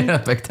 Do you know what I mean? Yeah,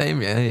 big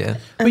time. Yeah.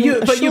 And a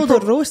but you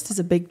shoulder roast is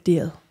a big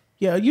deal.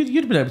 yeah,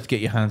 you'd been able to get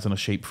your hands on a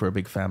sheep for a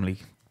big family,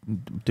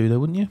 do they?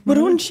 Wouldn't you? But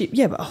one sheep,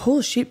 yeah, but a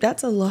whole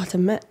sheep—that's a lot of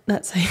meat.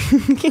 That's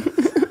like,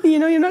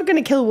 you're not going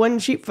to kill one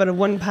sheep for a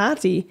one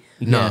party,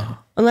 No.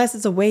 unless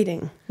it's a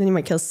wedding. Then you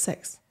might kill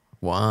 6.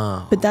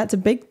 Wow. But that's a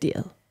big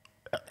deal.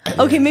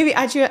 Okay, maybe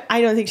actually,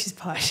 I don't think she's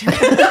posh.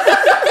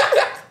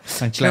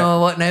 Actually, You know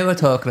what? Now we're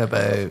talking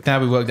about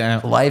now we worked it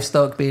out.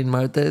 livestock being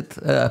murdered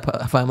at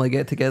a family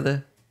get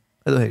together.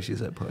 I don't think she's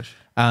that push.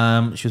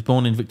 She was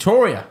born in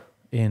Victoria,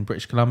 in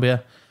British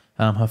Columbia.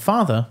 Her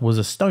father was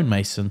a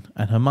stonemason,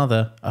 and her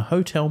mother a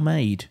hotel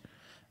maid.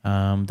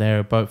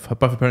 They're both her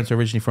parents are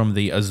originally from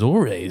the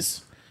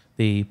Azores,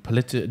 the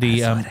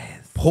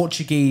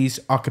Portuguese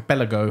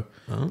archipelago,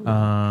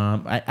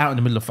 out in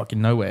the middle of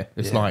fucking nowhere.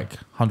 It's like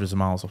hundreds of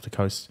miles off the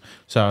coast.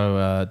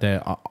 So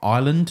they're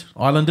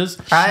islanders.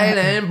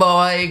 Island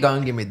boy,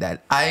 gon' give me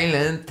that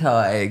island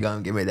toy.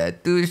 Gon' give me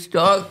that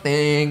two-stroke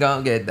thing.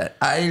 Gon' get that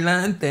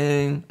island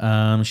thing.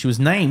 She was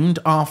named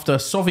after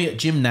Soviet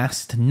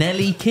gymnast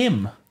Nelly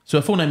Kim. So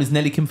her full name is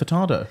Nelly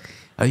Furtado.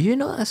 Are you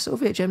not a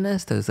Soviet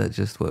gymnast, or is that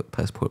just what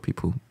passport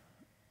people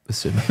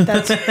assume?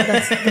 That's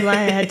the lie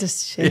I had to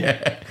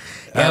share.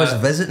 I was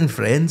visiting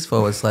friends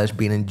 /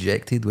 being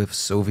injected with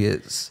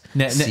Soviets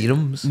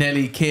serums.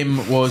 Nelly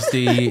Kim was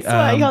the...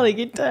 I got a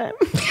good time.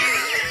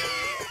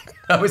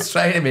 I was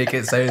trying to make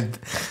it sound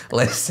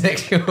less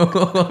sexual.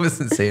 I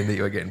wasn't saying that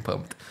you were getting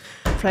pumped.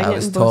 Pregnant I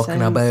was in both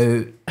talking ends.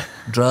 about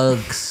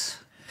drugs.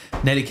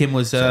 Nelly Kim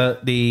was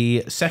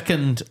the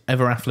second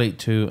ever athlete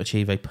to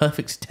achieve a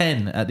perfect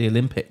 10 at the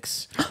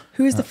Olympics.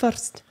 Who is the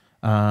first?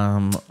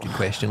 Good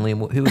question,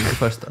 Liam. Who was the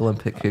first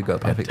Olympic who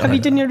got perfect? Have you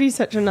done your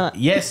research or not?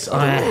 Yes,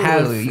 I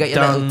have you got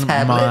your little done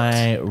tablet?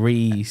 my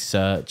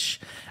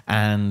research,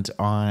 and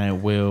I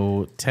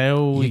will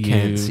tell You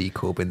can't see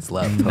Coben's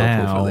laptop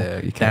now over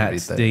there. You can't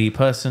read that that. the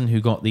person who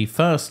got the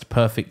first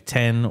perfect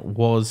 10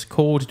 was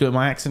called, do it in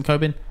my accent,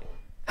 Coben?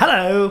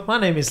 Hello, my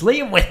name is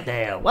Liam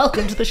Withnail.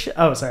 Welcome to the show.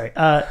 Oh, sorry.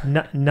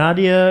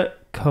 Nadia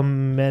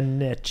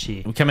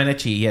Kamenechi,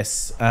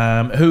 yes.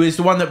 Who is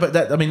the one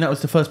that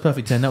was the first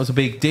perfect 10. That was a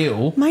big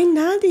deal. My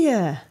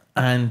Nadia.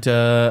 And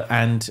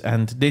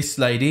this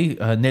lady,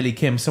 Nelly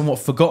Kim, somewhat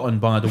forgotten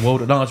by the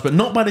world at large, but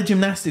not by the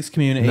gymnastics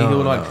community. No, who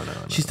were no,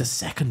 she's the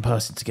second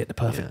person to get the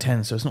perfect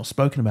 10, so it's not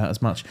spoken about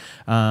as much.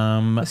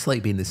 It's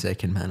like being the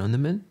second man on the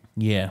moon.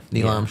 Yeah.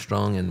 Neil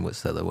Armstrong and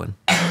what's the other one?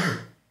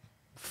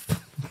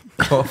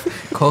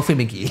 Coffee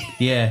McGee.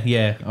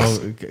 Yeah.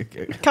 Oh,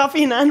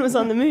 Coffee and Ann was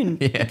on the moon.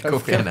 Yeah,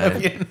 Coffee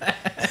Annan.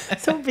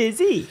 So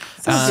busy.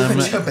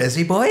 Such a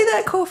busy boy,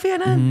 that Coffee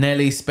Annan.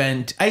 Nelly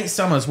spent 8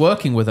 summers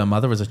working with her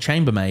mother as a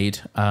chambermaid.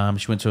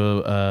 She went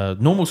to a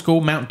normal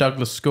school, Mount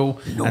Douglas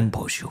School.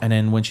 And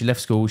then when she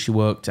left school, she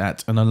worked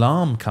at an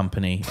alarm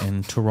company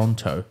in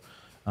Toronto.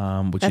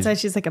 That's why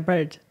she's like a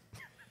bird.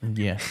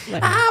 Yeah.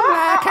 Like, I'm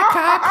like a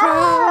cockerel.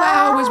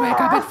 I always wake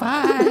up at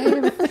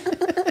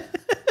 5.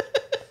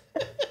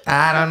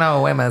 I don't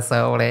know where my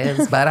soul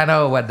is, but I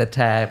know what the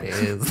time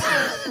is.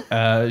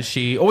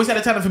 She always had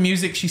a talent for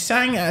music. She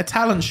sang at a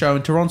talent show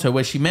in Toronto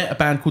where she met a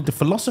band called the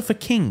Philosopher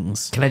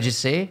Kings. Can I just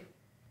say,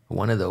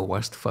 one of the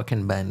worst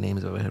fucking band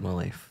names I've ever heard in my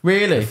life.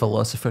 Really? The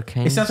Philosopher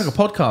Kings. It sounds like a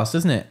podcast,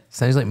 doesn't it?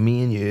 Sounds like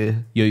me and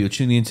you. Yo, you're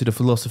tuning into the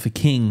Philosopher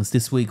Kings.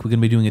 This week we're going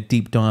to be doing a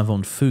deep dive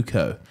on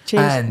Foucault.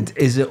 And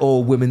is it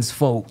all women's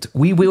fault?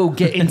 We will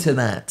get into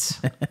that.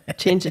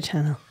 change the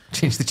channel.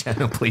 Change the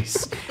channel,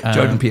 please.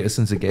 Jordan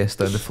Peterson's a guest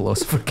on the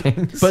Philosopher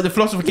Kings. But the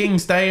Philosopher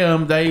Kings,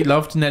 they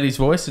loved Nelly's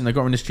voice and they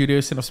got her in the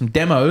studio, sent off some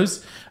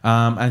demos,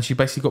 and she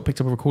basically got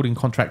picked up a recording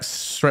contract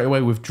straight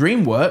away with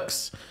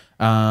DreamWorks.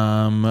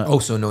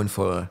 Also known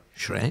for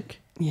Shrek.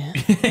 Yeah.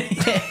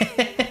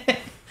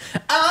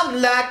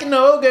 I'm like an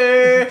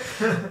ogre.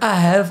 I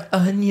have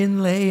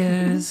onion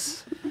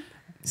layers.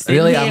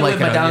 Really, I'm like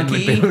my an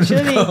onion donkey. would be-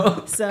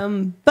 Actually,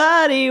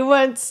 somebody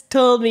once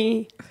told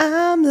me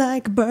I'm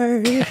like a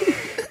bird.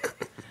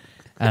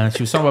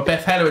 She was sung by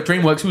Beth Heller at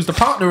DreamWorks, who was the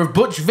partner of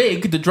Butch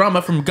Vig, the drummer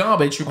from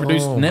Garbage, who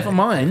produced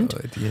Nevermind.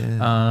 God,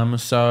 yeah.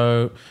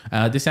 So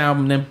this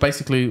album then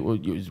basically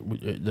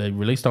they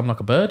released "I'm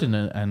Like a Bird"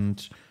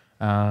 and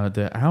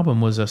the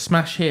album was a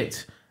smash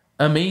hit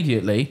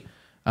immediately.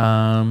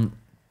 4,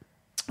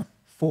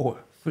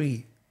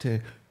 3,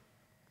 2.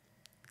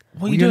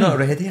 What are you You're doing? not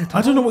ready at all.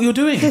 I don't know what you're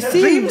doing. The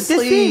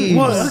theme.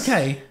 What?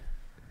 Okay.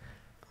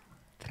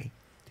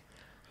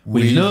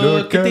 We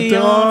look at the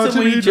art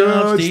and we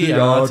judge the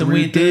art and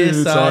we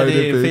decide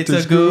if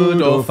it's a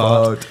good or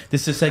fart.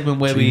 This is a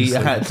segment where we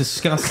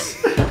discuss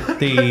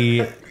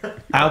the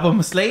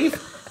album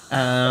sleeve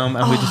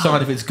and we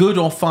decide if it's good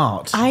or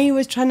fart. I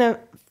was trying to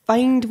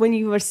find when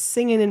you were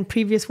singing in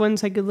previous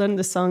ones so I could learn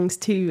the songs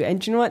too. And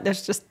do you know what?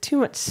 There's just too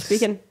much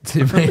speaking.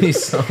 Too many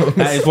songs.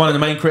 That is one of the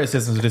main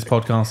criticisms of this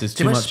podcast is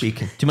too much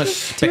speaking. Too much Too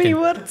speaking. many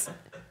words.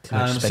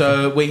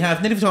 So we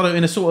have Nelly Furtado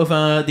in a sort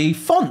of the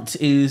font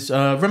is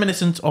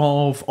reminiscent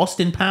of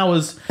Austin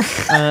Powers.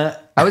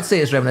 I would say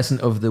it's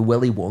reminiscent of the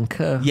Willy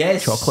Wonka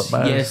chocolate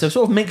bars. Yeah, so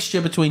sort of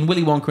mixture between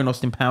Willy Wonka and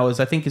Austin Powers,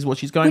 I think, is what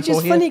she's going Which for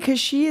is here. funny because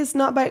she is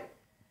not about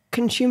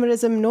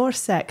consumerism nor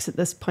sex at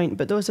this point,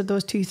 but those are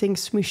those two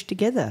things smooshed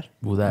together.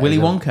 Well, Willy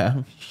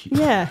Wonka.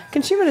 Yeah,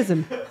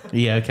 consumerism.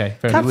 Yeah, okay.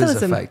 Fair He enough. was a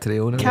Capitalism. factory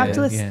owner.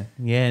 Capitalist.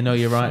 Yeah, no,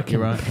 you're right.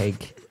 You're right.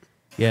 Pig.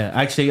 Yeah,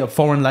 actually,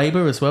 foreign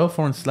labour as well,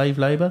 foreign slave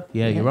labour.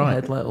 Yeah, you're He right.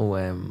 had little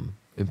Oompa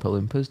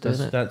Loompas doing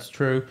it. That's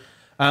true.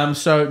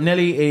 So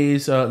Nelly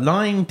is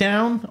lying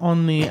down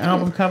on the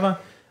album cover,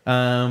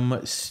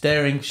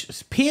 staring,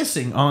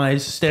 piercing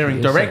eyes,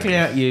 staring directly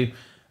at you,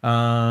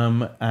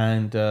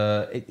 and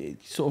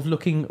it's sort of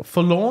looking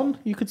forlorn,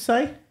 you could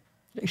say. I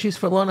think she's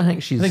forlorn. I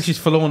think she's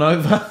forlorn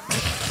over.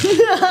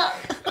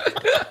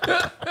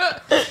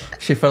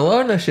 She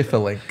forlorn or she for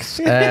links?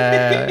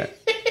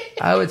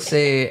 I would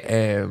say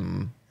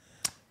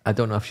I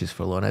don't know if she's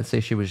forlorn. I'd say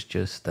she was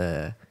just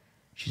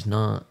she's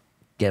not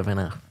giving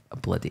a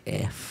bloody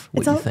F.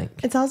 What do you think?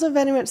 It's also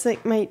very much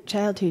like my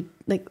childhood,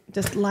 like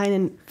just lying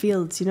in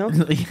fields, you know?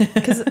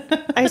 Because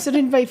I used to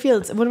run by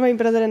fields. One of my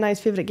brother and I's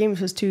favourite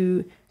games was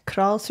to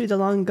crawl through the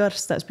long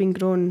girths that's been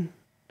grown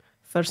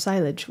for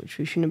silage, which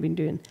we shouldn't have been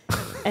doing,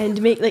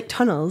 and make like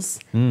tunnels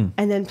and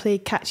then play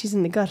catches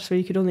in the girths where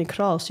you could only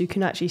crawl so you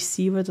can actually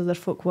see where the other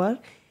folk were.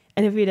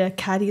 And if we had a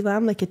caddy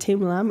lamb, like a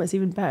tame lamb, it's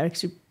even better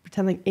because you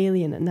pretend like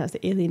alien and that's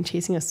the alien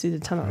chasing us through the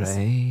tunnels.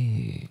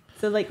 Right.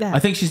 So like that. I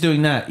think she's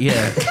doing that,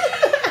 yeah.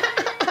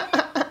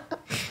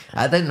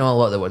 I didn't know a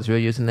lot of the words we were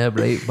using there,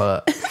 right?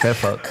 But fair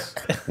fucks.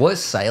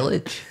 What's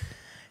silage?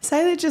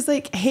 Silage is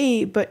like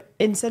hay, but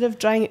instead of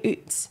drying it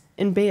out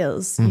in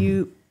bales,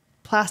 you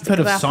plastic You've heard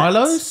of wrap it.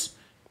 silos?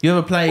 You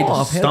ever played Oh,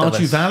 I've heard of Stardew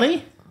this.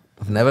 Valley?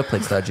 I've never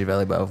played Stardew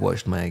Valley, but I've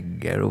watched my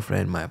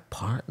girlfriend, my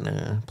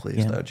partner, play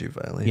Stardew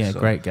Valley. Yeah, so.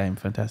 great game,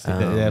 fantastic.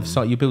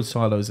 You build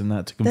silos in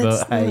that to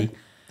convert That's hay.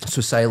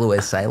 So silo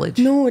is silage?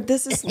 No,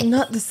 this is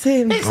not the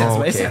same. It sounds,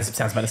 okay. it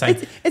sounds about the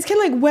same. It's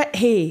kind of like wet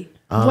hay.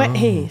 Wet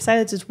hay.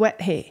 Silage is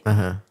wet hay.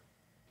 Uh-huh.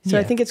 So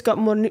I Yeah. think it's got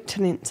more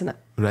nutrients in it.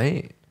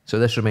 Right. So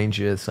this reminds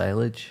you of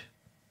silage?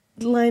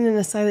 Lying in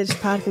a silage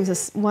park on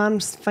this one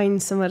fine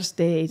summer's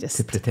day, To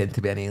just pretend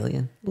to be an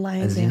alien?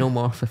 lying A there.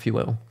 xenomorph, if you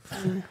will.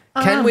 Can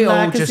I'm we all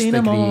like a just agree?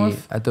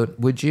 xenomorph.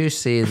 Would you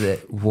say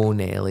that Whoa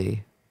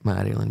Nelly,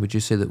 Marjolein, would you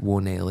say that Whoa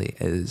Nelly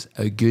is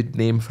a good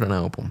name for an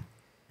album?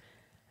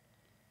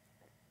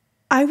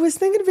 I was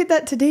thinking about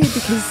that today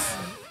because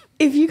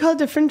if you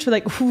called it French, you're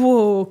like,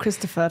 whoa,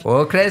 Christopher.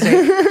 Whoa Crazy,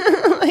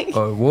 Like,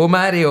 or Whoa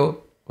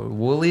Mario, or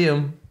Whoa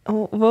Liam,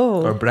 oh,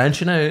 whoa. or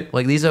Branching Out.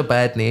 Like, these are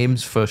bad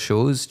names for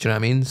shows, do you know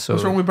what I mean? So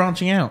What's wrong with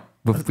branching out?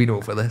 we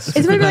know for this.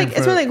 It's more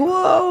like,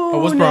 whoa. I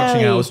was branching out.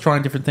 I Nelly. was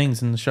trying different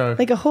things in the show.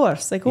 Like a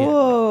horse. Like,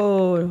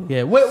 whoa.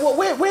 Yeah,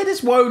 where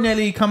does Whoa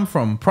Nelly come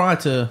from? Prior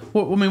to,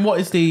 what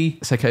is the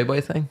It's a cowboy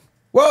thing.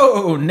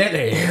 Whoa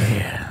Nelly?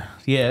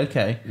 Yeah,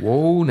 okay.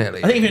 Whoa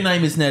Nelly. I think if your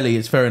name is Nelly,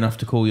 it's fair enough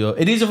to call your.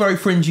 It is a very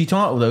fringy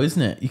title, though,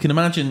 isn't it? You can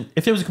imagine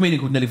if there was a comedian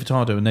called Nelly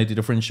Furtado and they did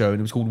a fringe show and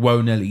it was called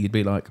Whoa Nelly, you'd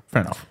be like,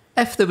 fair enough.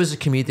 If there was a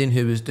comedian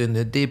who was doing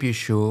their debut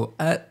show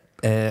at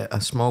a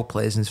small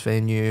Pleasance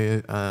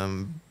venue,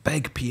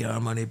 big PR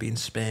money being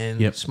spent,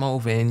 Yep. small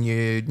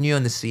venue, new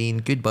on the scene,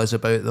 good buzz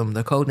about them,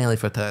 they're called Nelly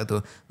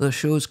Furtado, their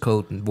show's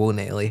called Whoa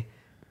Nelly,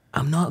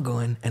 I'm not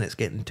going, and it's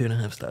getting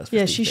 2.5 stars. For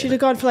Yeah, Steve she should Bennett. have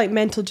gone for like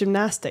mental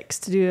gymnastics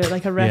to do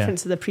like a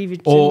reference to the previous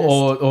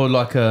gymnast. Or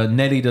like a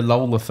Nelly the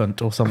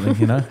Lolliphant or something,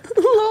 you know?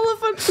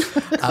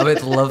 Lolliphant. I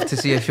would love to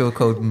see a show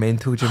called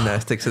Mental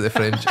Gymnastics at the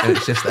Fringe, and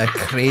it's just a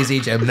crazy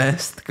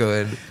gymnast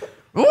going,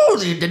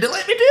 oh, you didn't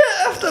let me do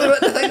it after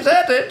the things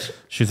I did.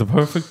 She's a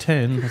perfect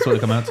 10. That's what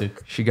it come out to.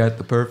 She got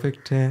the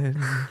perfect 10.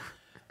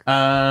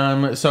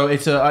 So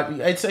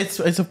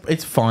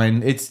it's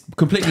fine. It's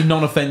completely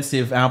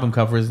non-offensive album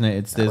cover, isn't it?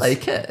 It's I this.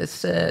 like it.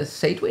 It's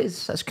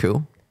sideways. That's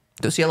cool.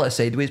 Don't see a lot of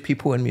sideways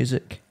people in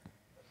music.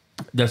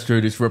 That's true.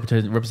 It's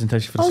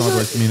representation for the Also,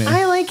 sideways community.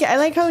 I like it. I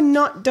like how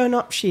not done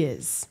up she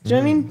is. Do you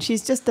know what I mean?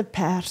 She's just a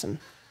person.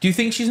 Do you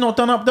think she's not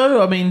done up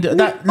though? I mean,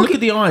 that look at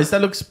the eyes.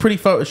 That looks pretty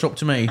photoshopped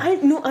to me. I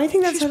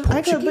think that's her.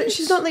 I got, but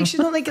she's not like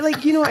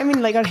you know what I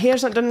mean. Like her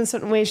hair's not done in a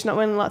certain way. She's not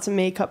wearing lots of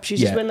makeup. She's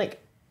just Yeah. wearing like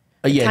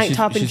Yeah, tank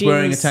top and she's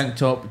wearing a jeans. tank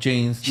top,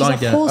 jeans, she's like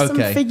a that. wholesome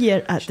Okay.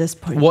 figure at this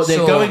point. What they're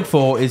So- going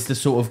for is the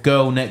sort of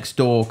girl next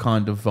door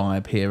kind of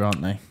vibe here,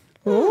 aren't they?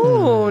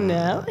 Oh,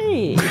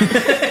 Nelly.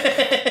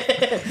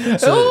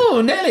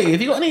 Oh, Nelly,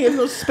 have you got any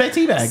little spare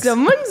tea bags?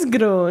 Someone's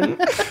grown.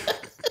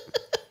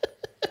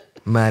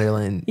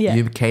 Marjolein, Yeah.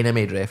 you kind of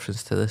made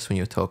reference to this when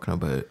you were talking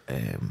about,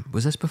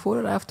 was this before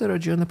or after or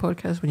during the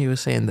podcast when you were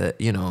saying that,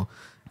 you know,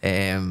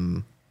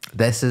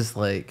 this is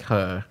like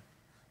her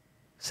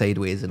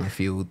sideways in the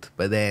field,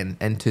 but then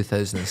in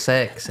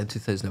 2006 and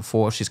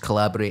 2004 she's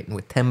collaborating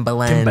with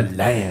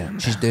Timbaland.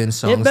 She's doing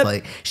songs but-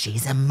 like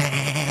She's a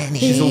Man,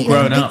 She's all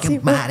grown up. Your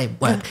body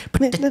work,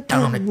 put the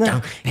down,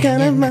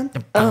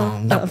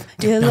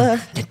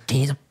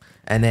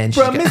 and then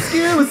she's got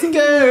Promiscuous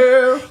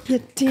girl. You're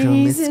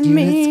teasing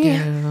me.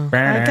 I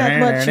got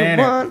what you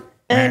want,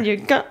 And you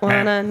got what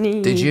I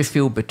need. Did you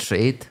feel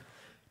betrayed?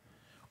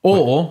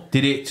 Or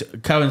did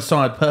it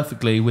coincide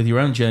perfectly with your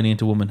own journey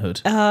into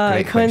womanhood?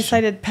 It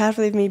coincided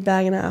perfectly with me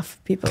bagging off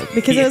people.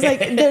 Because it was like,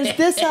 there's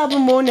this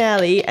album, Mo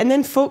Nelly, and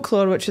then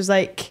Folklore, which was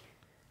like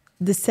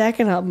the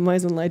second album I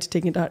wasn't allowed to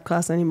take in art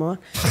class anymore.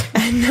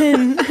 And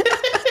then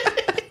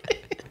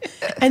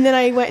and then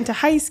I went into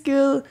high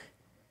school.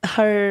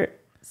 Her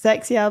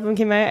Sexy album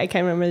came out. I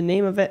can't remember the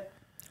name of it.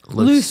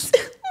 Loose.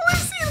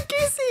 Lucy and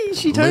Goosey.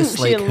 She turned Loose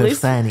like her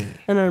fanny.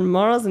 And her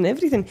morals and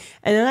everything.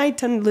 And then I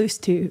turned loose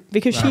too.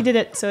 Because she did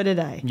it, so did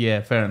I.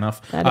 Yeah, fair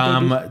enough. Baby.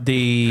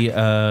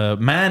 The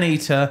Man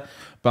Eater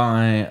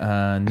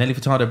by Nelly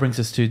Furtado brings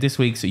us to this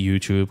week's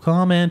YouTube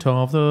comment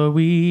of the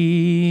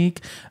week.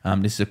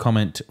 This is a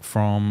comment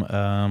from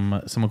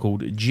someone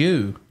called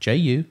Jew.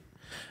 J-U.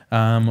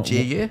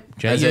 J-U?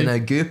 As in a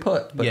goo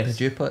pot, but yes. a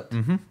Jew pot?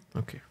 Mm-hmm.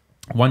 Okay.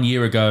 1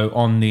 year ago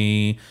on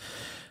the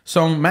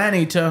song Man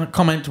Eater,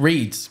 comment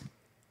reads,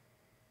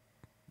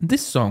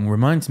 "This song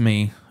reminds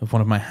me of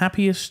one of my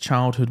happiest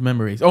childhood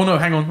memories." Oh no,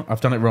 hang on,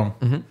 I've done it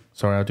wrong.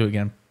 Sorry, I'll do it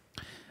again.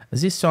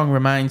 "This song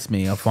reminds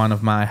me of one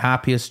of my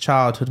happiest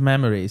childhood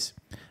memories.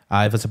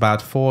 I was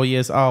about 4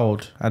 years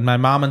old and my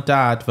mom and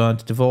dad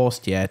weren't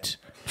divorced yet.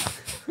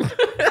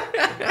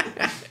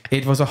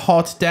 It was a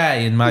hot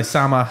day in my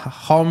summer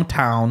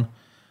hometown,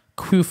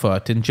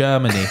 Krufurt in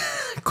Germany.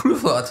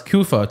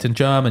 Krufurt in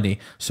Germany.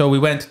 So we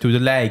went to the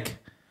lake.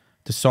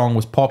 The song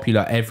was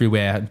popular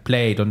everywhere and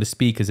played on the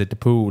speakers at the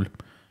pool.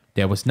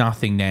 There was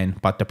nothing then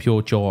but the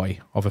pure joy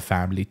of a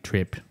family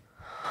trip."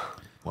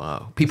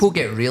 Wow. People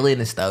get really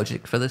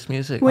nostalgic for this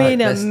music. Wait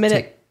a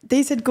minute.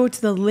 They said go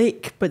to the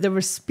lake, but there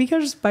were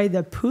speakers by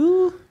the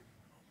pool?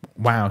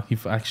 Wow,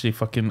 you've actually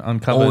fucking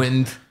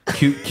uncovered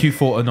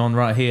Q4 on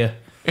right here.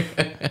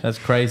 That's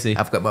crazy.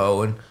 I've got my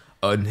own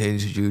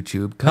Unhinged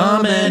YouTube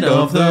comment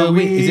of the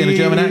week. Is it in a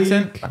German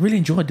accent? I really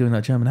enjoyed doing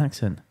that German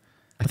accent.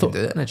 I can do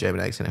it in a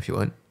German accent if you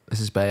want.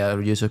 This is by a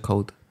user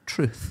called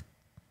Truth.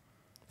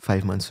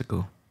 5 months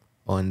ago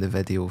on the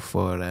video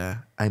for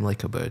I'm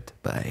Like a Bird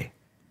by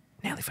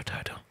Nelly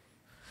Furtado.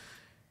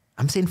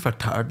 I'm saying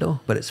Furtado,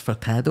 but it's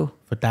Furtado.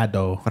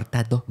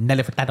 Furtado.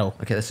 Nelly Furtado.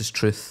 Okay, this is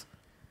Truth.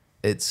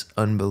 It's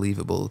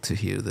unbelievable to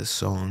hear this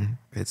song.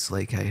 It's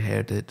like I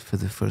heard it for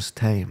the first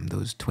time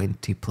those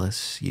 20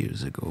 plus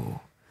years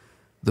ago.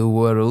 The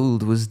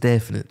world was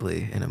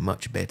definitely in a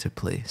much better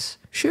place.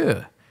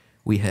 Sure,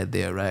 we had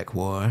the Iraq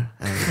War.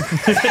 And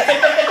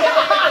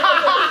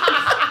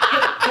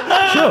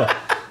Sure.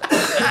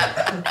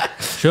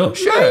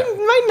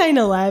 Mine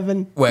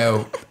 9/11.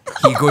 well,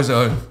 he goes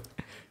on.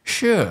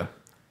 Sure,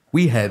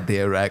 we had the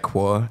Iraq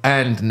War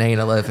and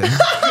 9/11.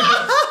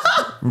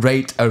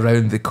 Right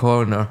around the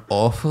corner.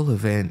 Awful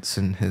events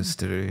in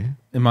history.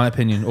 In my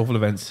opinion, awful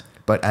events.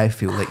 But I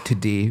feel like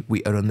today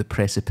we are on the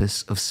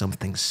precipice of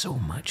something so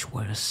much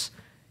worse.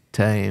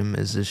 Time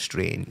is a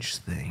strange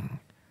thing.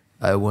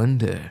 I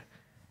wonder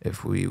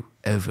if we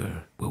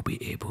ever will be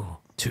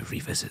able to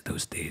revisit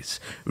those days.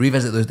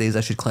 Revisit those days,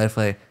 I should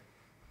clarify,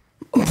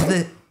 of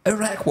the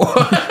Iraq War.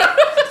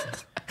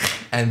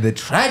 And the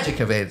tragic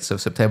events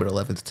of September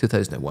 11th,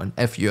 2001,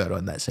 if you are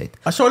on that side.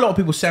 I saw a lot of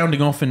people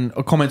sounding off in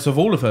comments of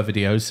all of her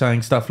videos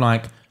saying stuff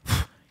like,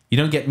 "You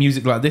don't get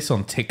music like this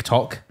on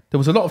TikTok." There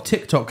was a lot of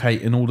TikTok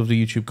hate in all of the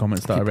YouTube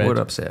comments that I read. People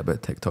were upset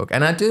about TikTok.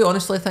 And I do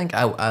honestly think,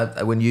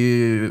 when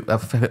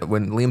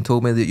Liam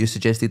told me that you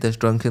suggested this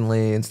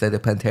drunkenly instead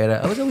of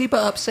Pantera, I was a wee bit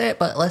upset.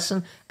 But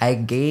listen, I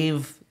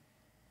gave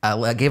it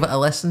a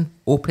listen,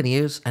 open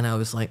ears, and I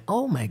was like,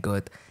 oh my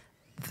God.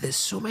 There's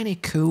so many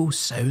cool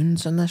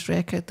sounds on this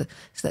record.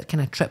 It's that kind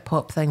of trip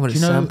hop thing where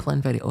it's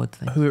sampling, very odd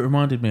thing. Who it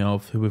reminded me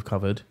of, who we've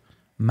covered?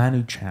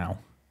 Manu Chao.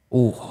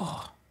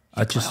 Oh,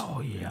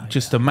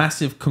 just a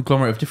massive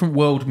conglomerate of different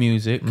world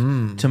music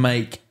to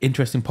make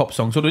interesting pop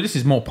songs. Although this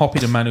is more poppy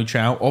than Manu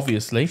Chao,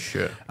 obviously.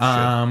 Sure.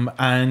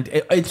 And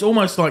it's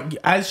almost like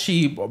as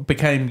she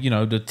became,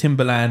 the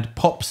Timbaland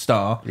pop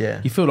star,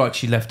 you feel like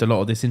she left a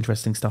lot of this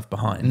interesting stuff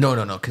behind. No,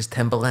 because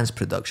Timbaland's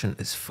production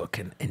is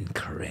fucking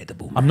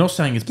incredible. Man. I'm not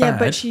saying it's bad. Yeah,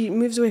 but she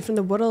moves away from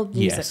the world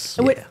music. Yes.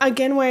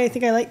 Again, why I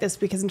think I like this,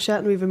 because in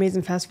Shetland we have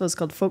amazing festivals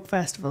called Folk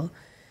Festival,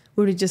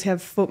 where we just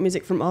have folk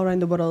music from all around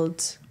the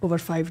world over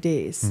 5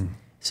 days.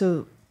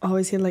 So I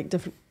always hear like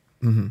different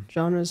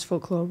genres,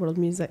 folklore, world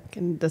music,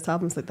 and this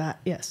album's like that.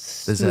 Yes,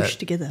 smooshed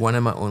together. One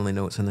of my only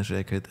notes on this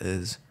record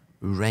is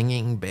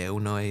ringing bell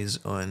noise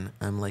on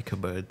I'm Like a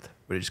Bird,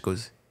 where it just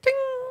goes ding,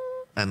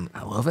 and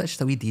I love it. It's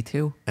just a wee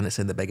detail, and it's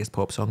in the biggest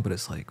pop song, but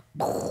it's like.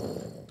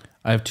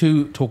 I have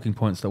two talking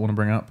points that I want to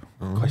bring up.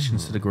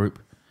 Questions to the group.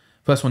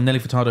 First one: Nelly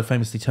Furtado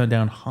famously turned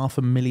down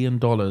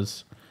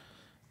 $500,000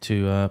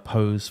 to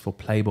pose for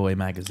Playboy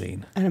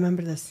magazine. I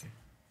remember this.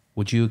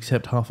 Would you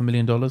accept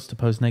 $500,000 to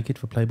pose naked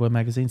for Playboy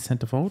magazine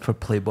centerfold? For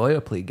Playboy or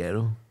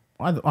Playgirl?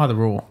 Either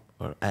or.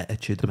 Or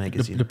Attitude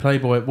magazine. The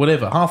Playboy,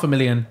 whatever.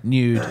 $500,000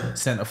 nude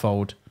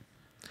centerfold.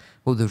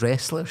 Well, the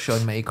wrestler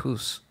Shawn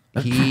Michaels,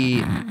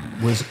 he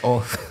was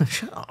off.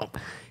 Shut up.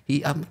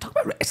 I'm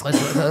talking about wrestling.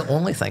 It's the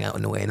only thing I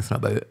don't know anything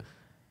about.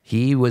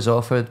 He was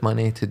offered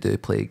money to do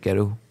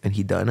Playgirl, and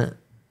he done it.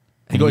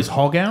 He got his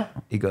hog out.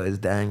 He got his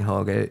dang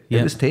hog out. Yeah.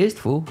 It was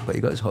tasteful, but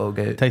he got his hog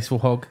out. Tasteful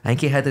hog. I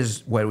think he had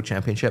his world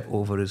championship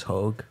over his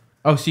hog.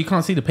 Oh, so you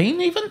can't see the peen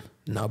even?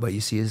 No, but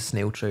you see his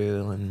snail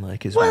trail and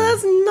like his. Well,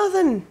 that's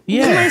nothing.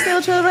 Yeah. Look at my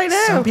snail trail right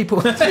now. Some people.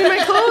 Through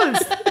my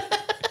clothes.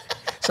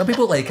 Some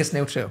people like a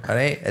snail trail. All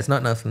right, it's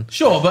not nothing.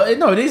 Sure, but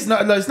no, it is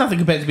not. It's nothing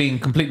compared to being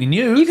completely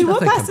nude. You could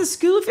walk nothing past the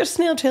school with your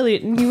snail trail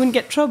and you wouldn't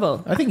get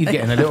trouble. I think you'd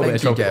get in a little bit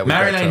of think you'd trouble. get a wee bit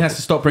of Marilyn has trouble.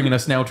 to stop bringing a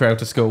snail trail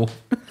to school.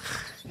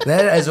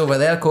 There it is over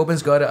there.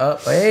 Coben's got it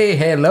up. Hey,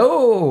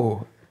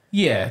 hello.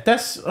 Yeah,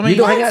 that's. I mean, You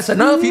don't think that's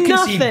enough? You can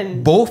see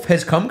nothing. both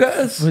his cum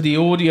gutters. for the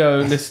audio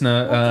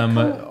listener,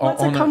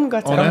 what's a cum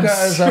gutter? on Cum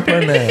us, gutters up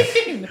on there.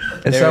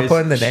 It's there up is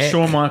on the neck.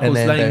 Shawn Michaels and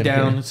then laying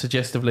down here.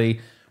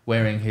 suggestively,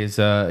 wearing his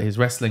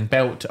wrestling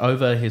belt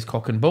over his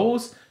cock and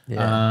balls.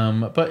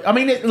 Yeah. But I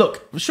mean,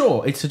 look,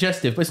 sure, it's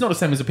suggestive, but it's not the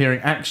same as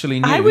appearing actually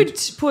nude. I would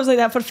pose like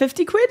that for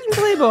 50 quid in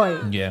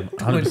Playboy. Yeah,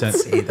 I wouldn't 100%.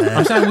 say that.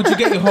 I'm saying, would you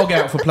get your hog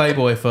out for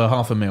Playboy for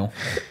 $500,000?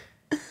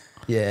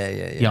 Yeah.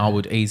 Yeah, I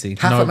would, easy.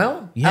 Half No- a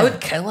mil? Yeah. I would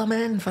kill a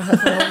man for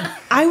half a mil.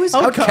 I was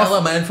I would kill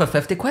a man for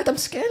 50 quid. I'm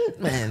skint,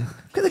 man.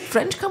 Got the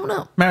French coming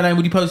up. Marilyn,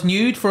 would you pose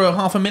nude for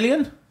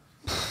 $500,000?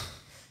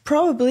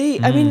 probably.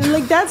 I mean,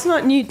 like that's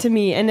not new to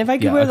me. And if I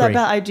could Yeah, wear that agreed.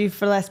 belt, I'd do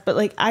for less. But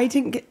like, I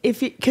think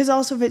because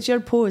also if it's your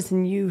pose,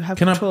 then you have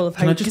Can I- control of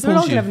can how. I just Because we're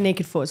all pause gonna you? have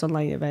naked photos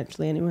online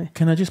eventually, anyway.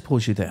 Can I just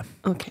pause you there?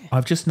 Okay.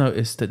 I've just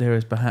noticed that there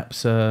is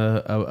perhaps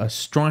a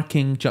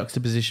striking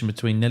juxtaposition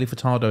between Nelly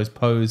Furtado's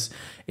pose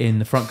in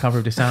the front cover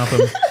of this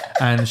album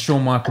and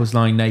Shawn Michaels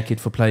lying naked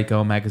for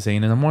Playgirl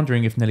magazine, and I'm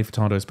wondering if Nelly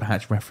Furtado is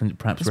perhaps It's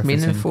referencing.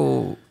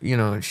 meaningful, you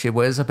know. She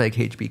was a big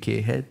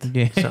HBK head,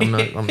 Yeah. so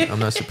I'm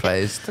not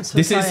surprised. So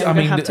This sorry, is, I'm I gonna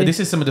mean, have to- this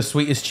is some of the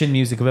sweetest chin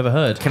music I've ever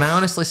heard. Can I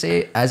honestly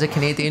say, as a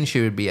Canadian, she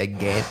would be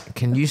again.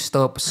 Can you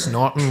stop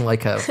snorting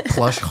like a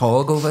plush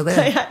hog over I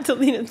there? had to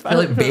lean in I feel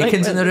like front.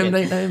 bacon's in the room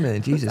right now,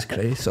 man. Jesus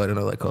Christ! So I don't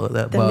know what to call it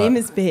that. The but name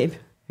is Babe.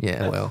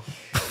 yeah, well,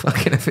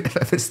 fucking if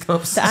it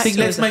stops. The I think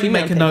actor let's is a maybe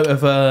female make a note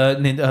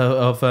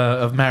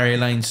of Mary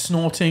Elaine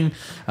snorting,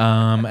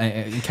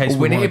 in case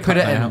We need want to put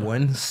it cut that in out.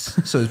 once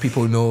so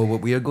people know what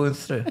we are going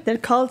through. They're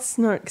called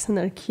snorks and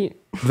they're cute.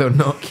 They're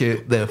not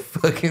cute. They're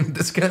fucking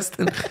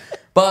disgusting.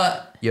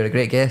 But you're a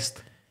great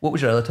guest. What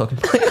was your other talking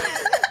point?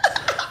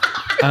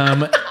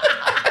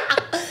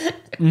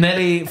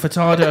 Nelly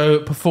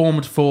Furtado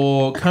performed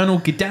for Colonel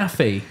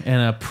Gaddafi in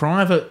a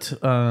private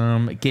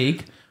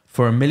gig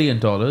for $1 million,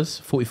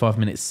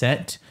 45-minute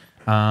set.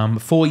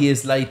 4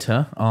 years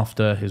later,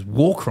 after his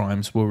war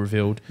crimes were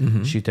revealed,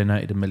 she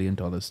donated $1 million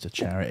to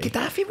charity.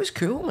 Gaddafi was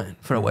cool, man,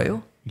 for a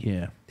while.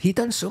 Yeah. He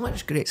done so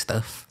much great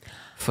stuff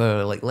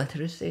for like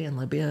literacy in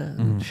Libya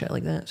and shit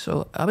like that.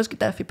 So I was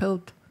Gaddafi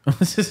pilled.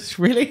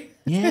 Really?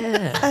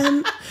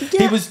 Yeah.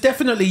 He was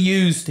definitely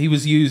used. He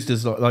was used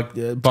as by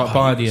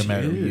the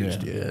Americans.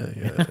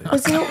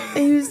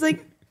 He was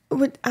like,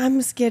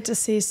 I'm scared to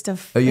say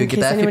stuff Are you in case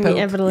Gaddafi anyone pilled?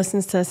 ever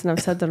listens to this and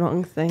I've said the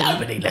wrong thing.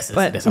 Nobody listens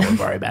But- to this. I won't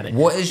worry about it.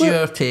 What is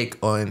your take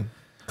on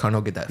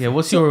Colonel Gaddafi? Yeah.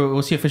 What's your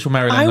official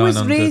Maryland I line was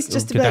on raised the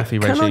just to be like,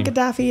 Gaddafi Colonel regime?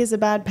 Gaddafi is a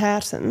bad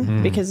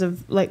person because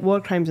of like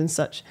war crimes and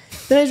such.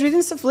 Then I was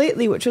reading stuff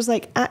lately which was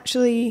like,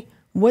 actually,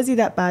 was he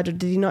that bad or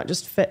did he not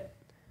just fit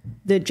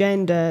the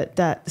agenda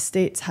that the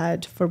states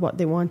had for what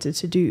they wanted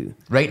to do?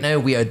 Right now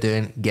we are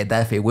doing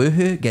Gaddafi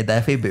woohoo,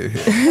 Gaddafi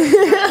boohoo.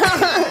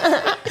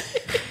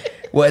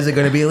 What is it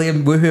going to be,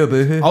 Liam? Woohoo or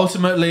boohoo?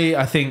 Ultimately,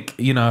 I think,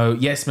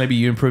 yes, maybe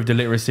you improved the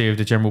literacy of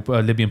the general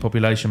Libyan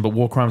population, but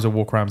war crimes are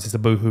war crimes. It's a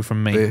boohoo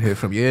from me. Boohoo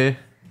from you.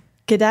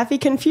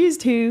 Gaddafi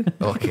confused who?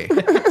 Okay.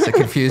 So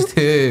confused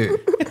who?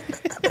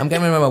 I'm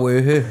giving him a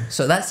woohoo.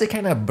 So that's the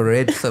kind of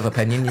breadth of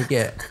opinion you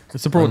get.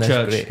 It's a broad on this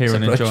church great- here it's a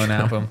and broad enjoy an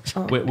church.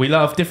 album. We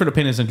love different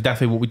opinions on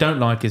Gaddafi. What we don't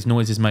like is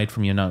noises made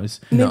from your nose.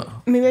 No.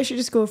 Maybe I should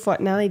just go with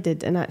what Nelly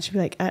did and actually be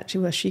like,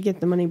 actually, will she get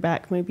the money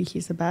back? Maybe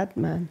he's a bad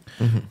man.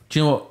 Do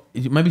you know what?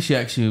 Maybe she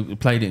actually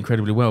played it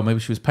incredibly well. Maybe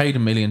she was paid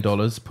 $1 million,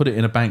 put it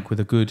in a bank with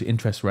a good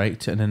interest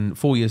rate, and then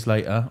 4 years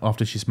later,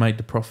 after she's made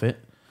the profit,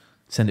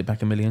 send it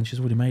back $1 million.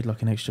 She's already made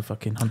like an extra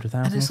fucking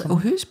 100,000. And it's like, oh,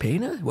 who's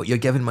paying it? What, you're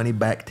giving money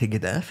back to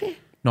Gaddafi?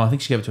 No, I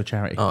think she gave it to a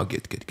charity. Oh,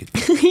 good.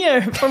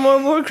 Here, for more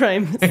war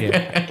crimes.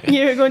 Yeah.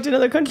 You're going to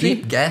another country.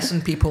 Keep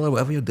gassing people or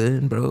whatever you're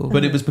doing, bro.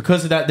 But it was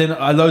because of that. Then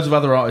loads of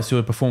other artists who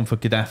had performed for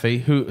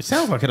Gaddafi, who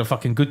sounds like had a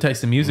fucking good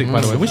taste in music, by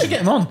the way. We should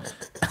get him on.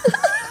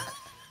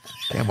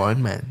 Come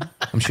on, man.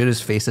 I'm sure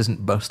his face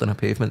isn't burst on a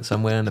pavement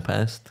somewhere in the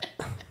past.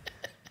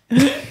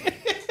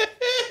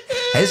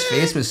 His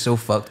face was so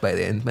fucked by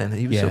the end, man.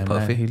 He was so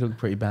puffy. Man, he looked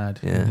pretty bad.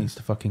 Yeah. He needs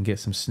to fucking get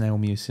some snail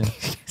mousse in.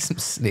 Some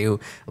snail.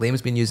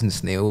 Liam's been using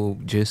snail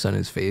juice on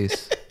his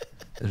face.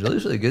 It's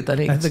really good. I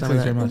think. I think some so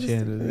of very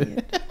that.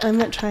 much, yeah. I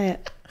might try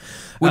it.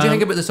 What do you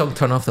think about the song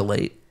 "Turn Off the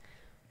Light"?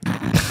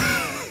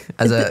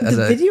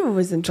 The video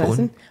was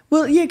interesting.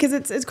 Well, yeah, because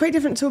it's quite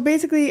different. So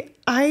basically,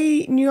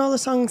 I knew all the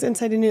songs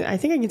inside and out. I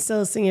think I can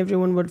still sing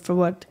everyone word for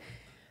word,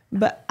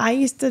 but I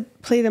used to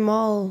play them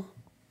all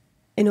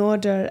in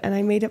order, and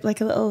I made up like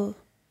a little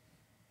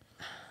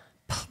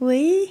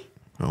play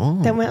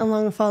that went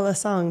along with all the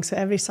songs. So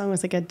every song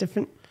was like a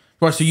different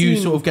Right, so you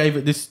sort of gave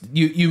it this.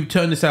 You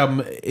turned this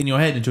album in your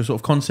head into a sort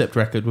of concept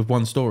record with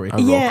one story.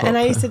 Yeah, and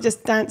I used to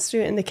just dance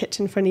through it in the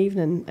kitchen for an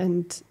evening,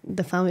 and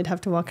the family would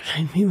have to walk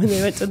around me when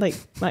they went to like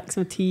make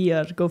some tea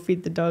or go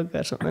feed the dog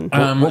or something.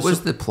 What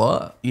was the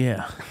plot?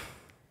 Yeah,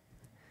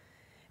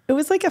 it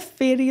was like a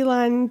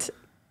fairyland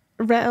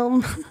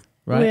realm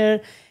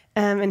where.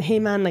 And Hey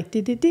Man, like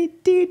do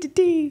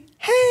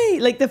hey,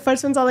 like the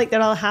first one's all like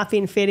they're all happy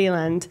in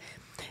fairyland,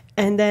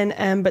 and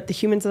then but the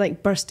humans are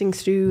like bursting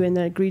through and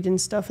they're greed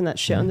and stuff, and that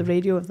shit on the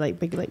radio of like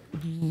big like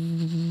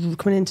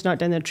coming in to knock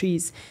down their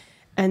trees,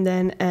 and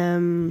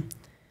then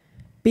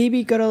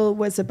Baby Girl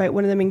was about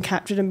one of them being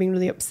captured and being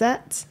really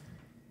upset,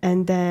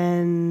 and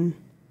then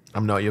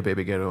I'm not your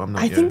baby girl.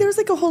 I think there was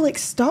like a whole like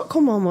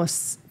Stockholm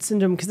almost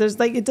syndrome, because there's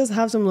like it does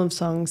have some love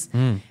songs,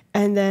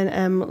 and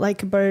then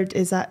Like a Bird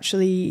is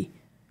actually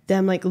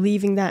them like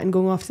leaving that and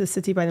going off to the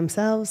city by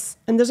themselves.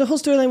 And there's a whole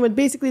storyline where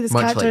basically this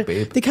Much character, like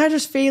Babe. the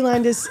character's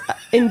fairyland is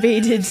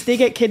invaded, they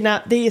get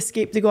kidnapped, they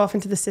escape, they go off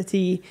into the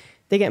city,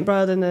 they get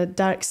embroiled in a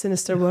dark,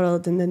 sinister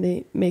world, and then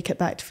they make it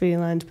back to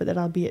fairyland, but then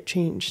albeit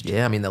changed.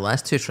 Yeah, I mean, the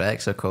last two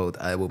tracks are called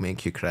I Will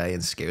Make You Cry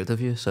and Scared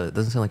of You, so it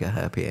doesn't sound like a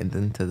happy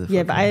ending to the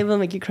Yeah, but I Will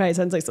Make You Cry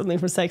sounds like something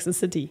from Sex and the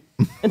City.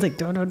 It's like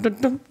dum dum dum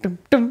dum dum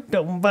dum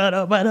dum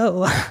ba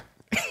ba.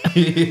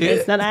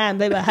 It's not I am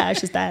baby how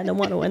she's dying. I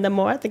want to win. The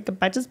more I think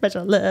about your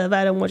special love,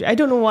 I don't want you. I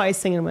don't know why I was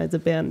singing when it's a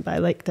band, but I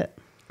liked it.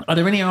 Are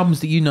there any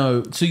albums that you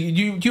know? So do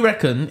you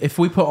reckon if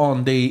we put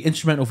on the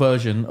instrumental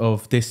version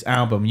of this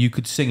album, you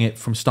could sing it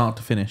from start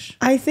to finish?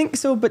 I think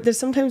so, but there's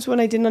sometimes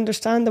when I didn't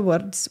understand the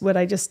words where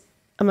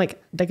I'm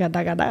like da da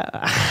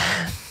da.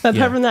 But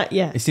apart from that,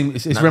 yeah, it's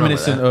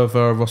reminiscent of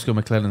Roscoe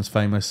McClellan's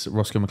famous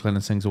Roscoe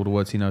McClellan sings all the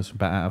words he knows from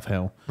Bat Out of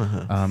Hell.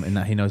 In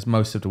that he knows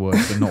most of the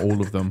words, but not all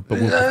of them.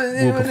 But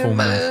we'll perform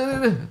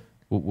them.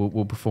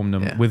 We'll perform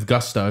them with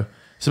gusto.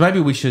 So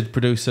maybe we should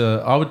produce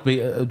I would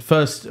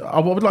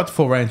like to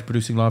foray into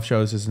producing live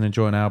shows as an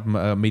enjoying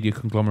album, media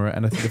conglomerate.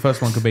 And I think the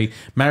first one could be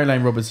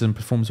Marjolein Robertson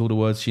performs all the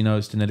words she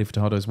knows to Nelly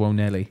Furtado's Well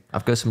Nelly.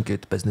 I've got some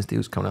good business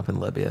deals coming up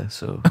in Libya,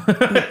 so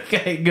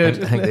okay,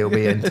 good. I think they'll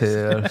be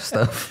into our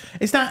stuff.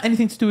 Is that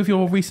anything to do with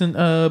your recent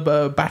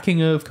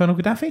backing of Colonel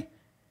Gaddafi?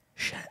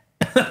 Shit.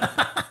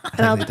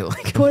 And I'll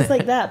pose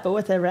like that, but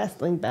with a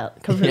wrestling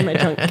belt covering my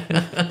trunk.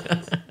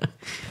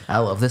 I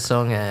love this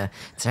song.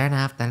 Turn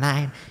off the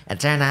light,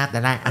 turn off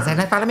the light. I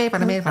said, follow me,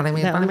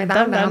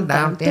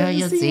 down till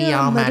you see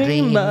all my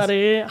dreams.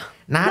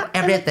 Not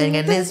everything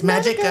in this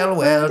magical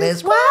world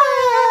is what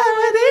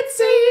it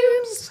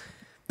seems.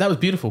 That was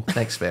beautiful.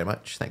 Thanks very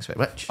much.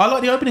 I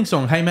like the opening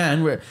song, Hey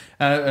Man.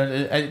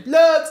 It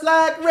looks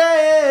like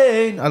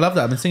rain. I love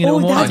that. I've been singing it all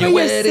morning. That's why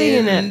you're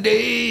singing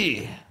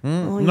it.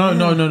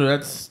 No.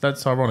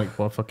 That's ironic.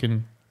 Well,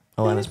 fucking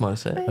Alanis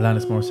Morissette.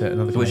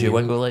 Another. What's your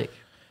one go like?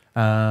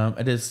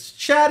 It is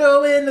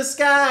shadow in the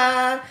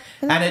sky,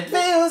 and it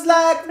feels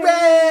like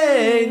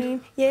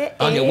rain. Yeah.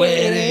 On your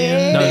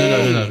wedding.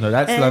 No.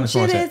 That's and Alanis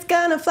shit Morissette. is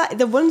gonna fly.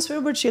 The one swear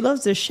word she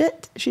loves is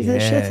shit. She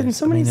says shit in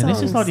so many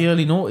songs. This is like the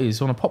early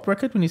noughties on a pop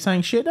record when you're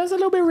saying shit. That's a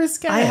little bit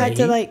risque. I had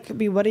to like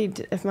be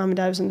worried if Mum and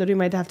Dad was in the room.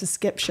 I'd have to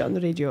skip shit on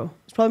the radio.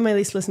 It's probably my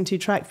least listened to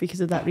track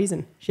because of that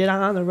reason. Shit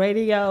on the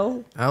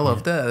radio. I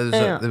loved it.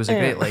 There was a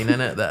great line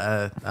in it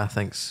that I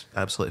think's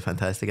absolutely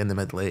fantastic. In the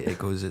mid-late, it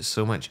goes, "It's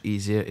so much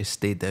easier to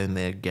stay down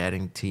there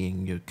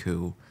guaranteeing you're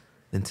cool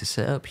than to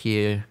sit up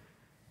here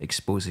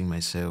exposing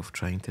myself,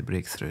 trying to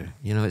break through.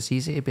 You know, it's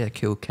easy to be a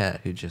cool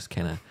cat who just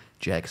kind of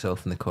jacks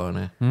off in the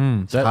corner.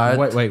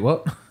 Wait,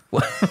 what?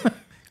 What?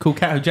 Cool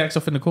cat who jacks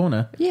off in the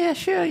corner? Yeah,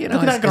 sure. You know,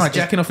 look at that guy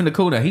jacking off in the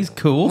corner. He's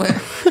cool."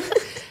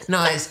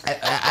 No, it's,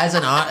 as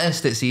an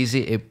artist, it's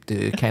easy to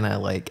do kind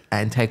of like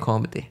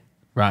anti-comedy.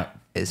 Right.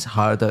 It's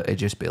harder to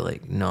just be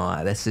like,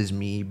 no, this is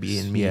me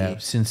being me. Yeah,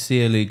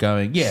 sincerely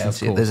going, yeah, of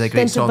course. There's a Then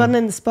great to song. burn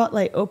in the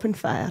spotlight, open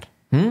fire.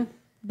 Burn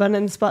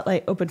in the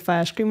spotlight, open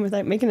fire. Scream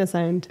without making a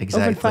sound.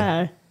 Exactly. Open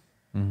fire.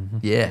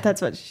 Yeah.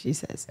 That's what she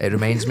says. It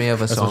reminds me of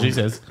a That's song what she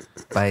says.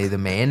 by The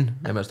Men.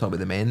 Remember I was talking about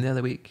The Men the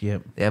other week?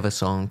 Yep. They have a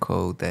song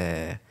called,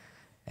 I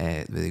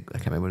can't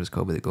remember what it's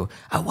called, but they go,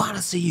 I want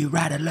to see you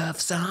write a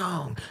love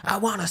song. I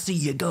want to see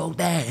you go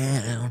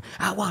down.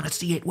 I want to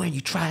see it when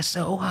you try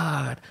so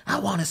hard. I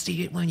want to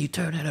see it when you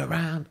turn it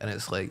around. And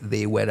it's like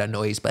they were a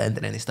noise band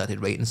and then they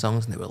started writing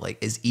songs and they were like,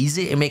 it's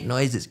easy to make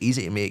noise, it's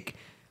easy to make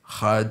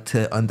hard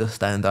to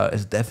understand art.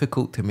 It's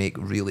difficult to make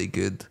really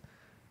good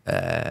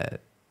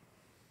art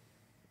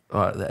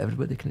that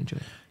everybody can enjoy.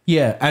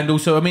 Yeah, and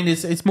also, I mean,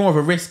 it's more of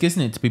a risk,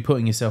 isn't it, to be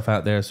putting yourself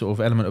out there, a sort of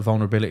element of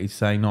vulnerability to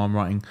say, no, I'm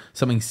writing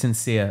something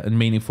sincere and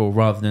meaningful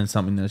rather than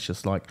something that's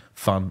just like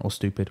fun or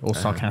stupid or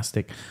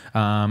sarcastic.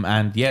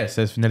 And yeah, it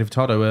says Nelly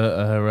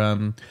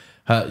Furtado,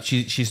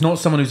 she's not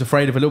someone who's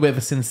afraid of a little bit of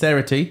a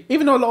sincerity,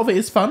 even though a lot of it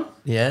is fun.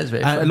 Yeah, it's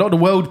very fun. A lot of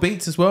the world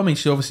beats as well. I mean,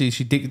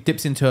 she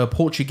dips into her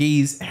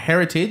Portuguese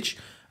heritage.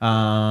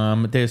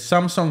 There's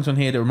some songs on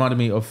here that reminded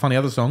me of funny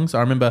other songs.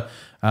 I remember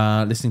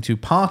listening to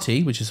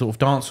Party, which is sort of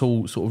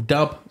dancehall sort of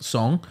dub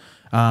song.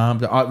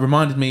 That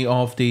reminded me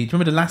of do you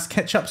remember the Last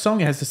Ketchup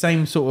song? It has the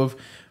same sort of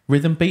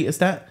rhythm beat as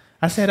that.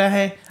 I said,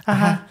 hey,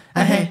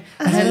 hey,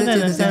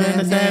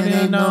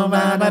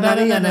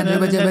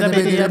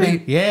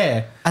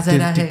 Yeah. What's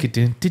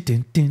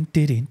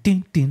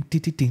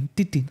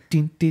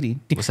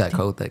that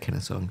called? That kind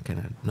of song, kind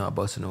of not a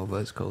bossa nova.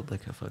 It's called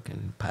like a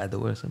fucking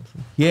paddle or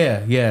something.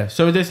 Yeah.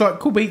 So there's like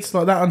cool beats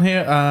like that on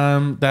here.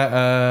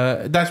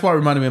 That's what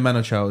reminded me of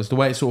Manocho, is the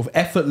way it sort of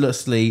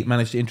effortlessly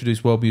managed to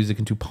introduce world music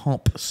into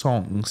pop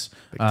songs,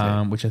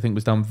 which I think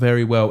was done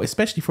very well,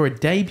 especially for a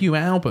debut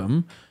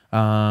album,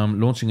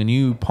 launching a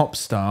new pop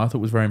star. I thought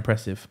was very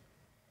impressive.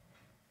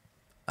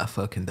 I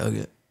fucking dug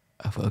it.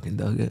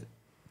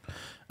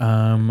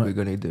 We're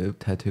gonna do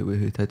tattoo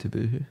woohoo, tattoo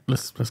boohoo.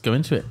 Let's go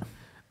into it.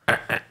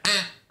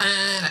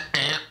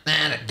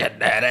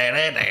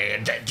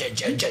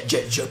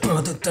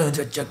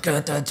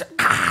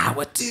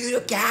 What do you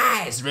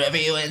guys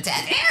reviewing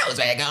tattoos?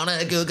 We're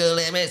gonna Google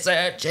image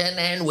search and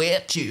then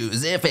we'll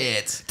choose if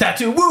it's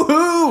Tattoo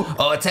woohoo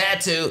or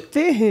tattoo.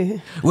 Boohoo.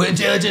 We're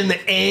judging the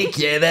ink,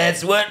 yeah,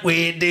 that's what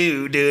we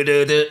do.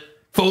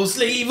 full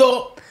sleeve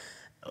or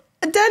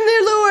Down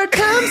their lower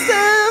time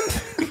stamp.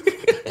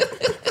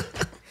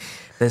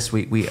 This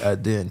week we are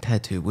doing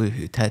tattoo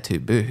woohoo, tattoo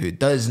boohoo.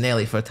 Does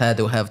Nelly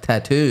Furtado have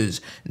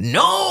tattoos?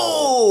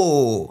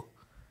 No!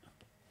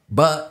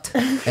 But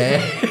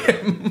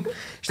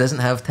she doesn't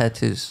have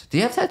tattoos. Do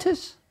you have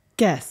tattoos?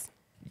 Guess.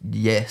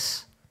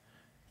 Yes.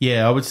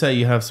 Yeah, I would say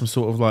you have some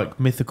sort of like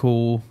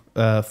mythical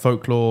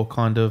folklore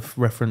kind of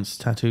reference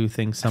tattoo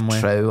thing somewhere.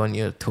 Trow on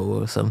your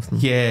toe or something.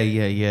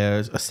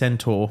 Yeah. A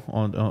centaur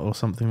or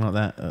something like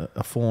that.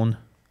 A fawn.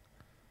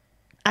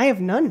 I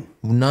have none.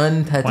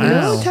 None tattoos?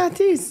 Wow. No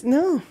tattoos.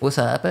 No. What's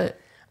that about?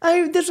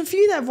 There's a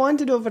few that I've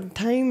wanted over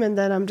time, and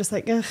then I'm just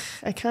like, ugh,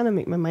 I can't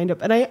make my mind up.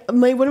 And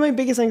one of my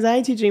biggest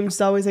anxiety dreams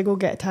is always I go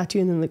get a tattoo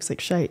and then it looks like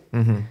shite.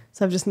 Mm-hmm.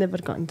 So I've just never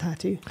gotten a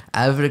tattoo.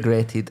 I've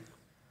regretted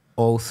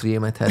all 3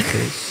 of my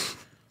tattoos.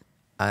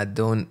 I'm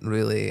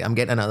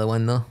getting another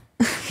one though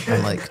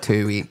in like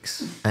 2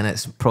 weeks, and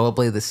it's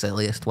probably the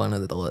silliest one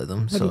of the lot of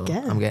them. What do you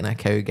get? I'm getting a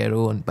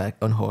cowgirl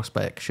on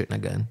horseback shooting a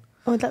gun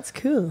Oh, that's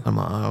cool. on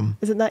my arm.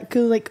 Is it that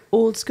cool, like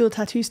old school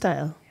tattoo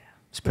style?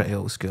 It's pretty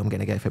old school. I'm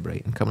getting a guy for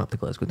Brighton coming up to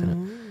Glasgow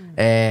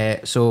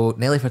tonight. So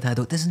Nelly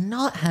Furtado does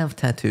not have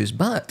tattoos,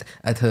 but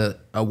at her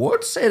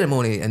awards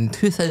ceremony in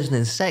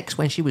 2006,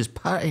 when she was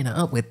partying it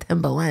up with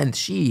Timbaland,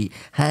 she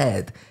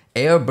had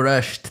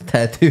airbrushed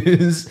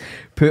tattoos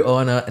put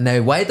on her.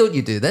 Now, why don't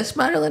you do this,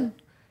 Marilyn?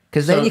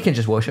 Because then you can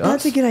just wash it off.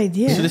 That's a good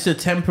idea. So this is a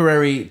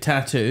temporary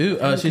tattoo.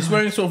 She's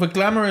wearing sort of a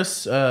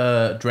glamorous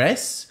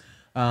dress,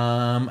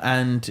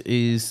 and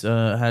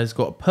has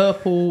got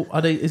purple.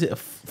 Is it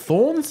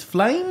thorns,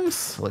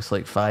 flames? Looks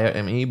like fire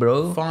to me,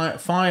 bro.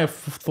 Fire,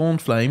 thorn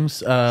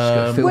flames.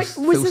 got full- Wait,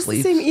 was this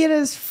sleeves. the same era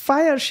as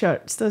fire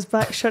shirts? Those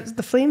black shirts with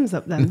the flames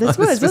up them. This This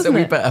was, was a wasn't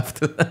wee it? bit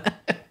after that.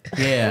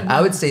 Yeah.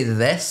 I would say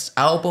this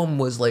album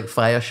was like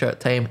fire shirt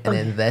time, and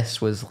then this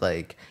was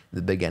like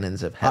the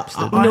beginnings of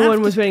hipster. I No have one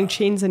to- was wearing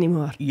chains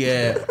anymore.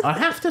 Yeah, I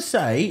have to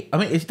say, I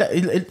mean,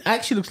 it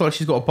actually looks like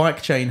she's got a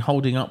bike chain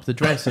holding up the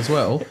dress as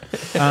well.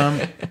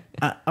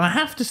 I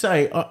have to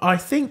say, I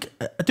think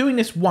doing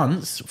this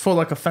once for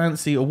like a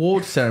fancy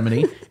award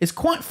ceremony is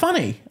quite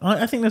funny.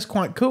 I think that's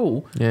quite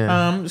cool.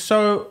 Yeah.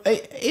 So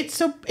it's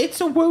a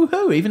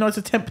woohoo, even though it's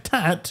a temp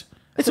tat.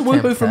 It's a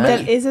temp woohoo for tat.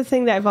 That me. is a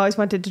thing that I've always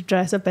wanted to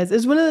dress up as. It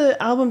was one of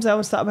the albums I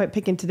always thought about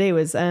picking today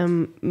was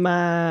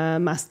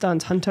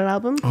Mastodon's Hunter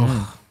album.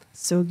 Oh.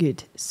 So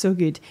good, so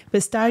good.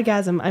 But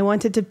Stargasm, I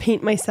wanted to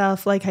paint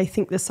myself like I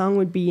think the song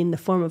would be in the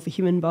form of a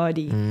human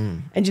body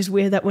and just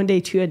wear that one day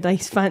to a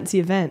nice fancy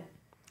event.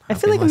 I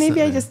feel like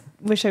maybe I just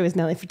wish I was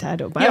Nelly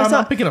Furtado. But I Yeah, also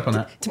I'm picking up on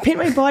that. to paint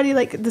my body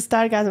like the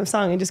Stargasm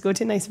song and just go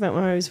to a nice event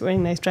where I was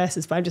wearing nice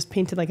dresses, but I just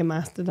painted like a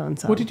Mastodon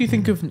song. What did you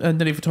think of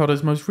Nelly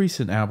Furtado's most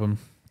recent album?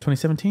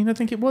 2017, I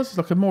think it was. It's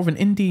like a more of an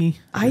indie.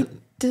 I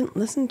didn't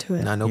listen to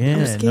it. Nah, no,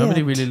 Yeah, scared.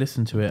 nobody really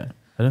listened to it.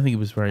 I don't think it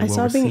was very I well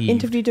saw her being received.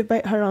 interviewed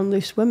about her on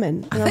Loose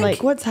Women, and I'm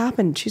like, what's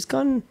happened? She's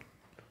gone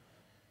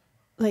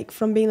like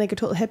from being like a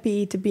total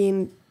hippie to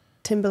being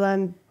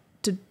Timbaland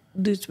to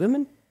Loose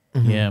Women.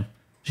 Yeah.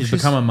 She's Which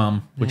is- become a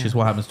mum, which yeah. is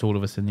what happens to all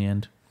of us in the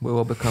end. we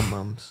will become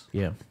mums.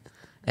 Yeah.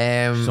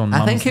 She's on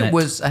I think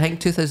Mumsnet. I think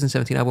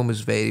 2017 album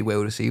was very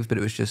well received, but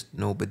it was just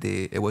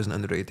it wasn't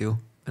on the radio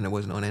and it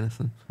wasn't on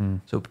anything.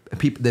 So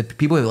the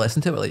people who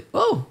listened to it were like,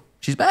 oh,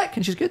 she's back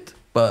and she's good,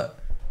 but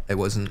it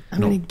wasn't.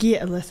 I'm gonna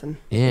get a listen.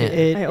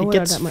 Yeah. I owe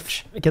her that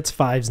much. It gets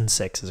 5s and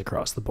 6s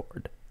across the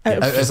board. Out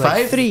of Out of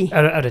 5? 3.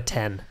 Out of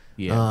 10.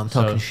 Yeah. Oh, I'm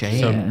talking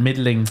shit. So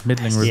middling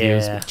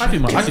reviews. Yeah. I do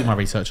my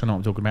research. I know what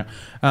I'm talking about.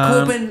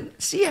 Corbin,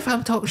 see if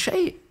I'm talking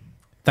shit.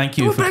 Thank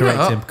you Don't for bring it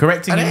correcting. up.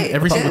 Correcting him Alright,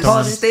 every single just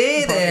time.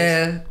 stay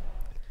there.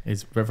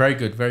 It's very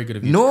good. Very good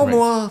of you. No to correct.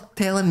 more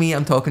telling me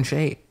I'm talking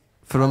shit.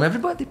 From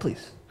everybody,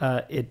 please.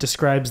 It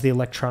describes the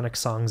electronic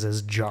songs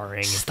as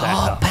jarring. if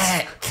that Stop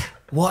helps. it.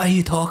 What are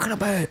you talking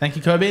about? Thank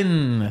you,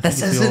 Corbin.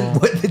 This Thank you for isn't your-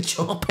 what the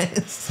job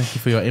is. Thank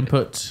you for your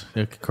input.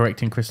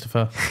 Correcting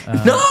Christopher.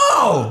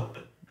 No!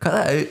 Cut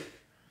that out.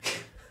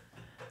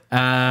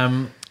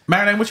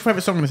 Marilyn, what's your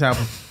favourite song on this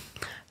album?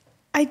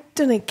 I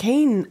don't know,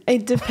 Kane.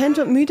 It depends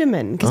what mood I'm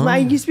in. Because I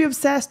used to be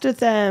obsessed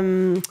with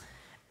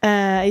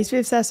I used to be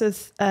obsessed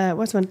with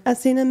what's one? I've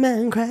seen a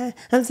man cry,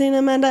 I've seen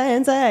a man die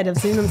inside, I've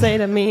seen him say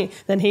to me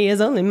that he is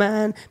only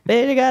mine.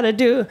 Baby, you gotta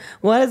do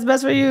what is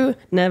best for you.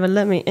 Never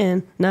let me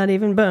in, not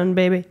even burn,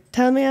 baby.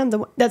 Tell me I'm the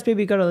one. That's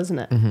Baby Girl, isn't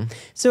it?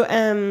 So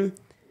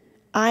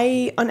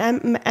I on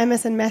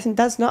MSN Messenger.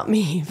 That's not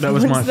me. That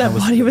was my. That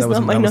body was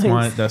not my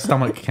noise. The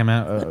stomach came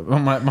out.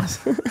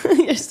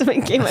 Your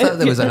stomach came out. I thought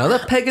there was another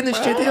pig in the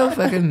studio.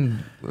 Fucking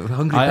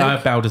hungry pig. I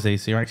have bowel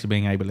disease, so you're actually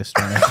being ableist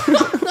right now.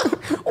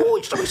 Oh,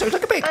 your stomach sounds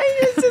like a pig.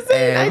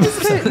 I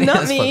just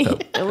not me.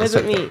 It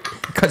wasn't me.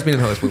 Cuts me in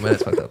the hospital, man.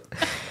 That's fucked up.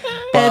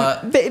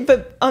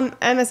 But on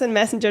MSN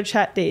Messenger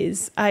chat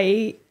days,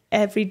 I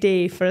every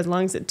day for as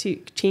long as it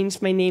took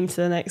changed my name to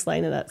the next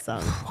line of that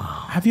song.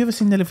 Have you ever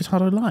seen Nelly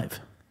Furtado live?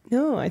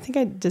 No, I think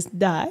I'd just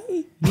die.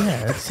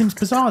 Yeah, it seems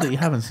bizarre that you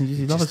haven't since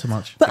you love it so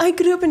much. But I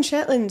grew up in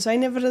Shetland, so I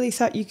never really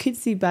thought you could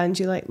see bands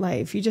you like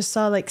live. You just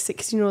saw like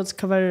 16-year-olds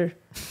cover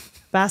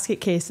Basket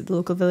Case at the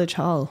local village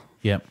hall.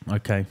 Yep,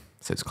 okay.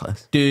 Sounds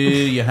class. Do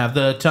you have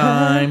the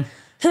time?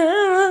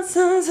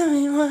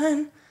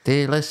 Do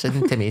you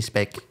listen to me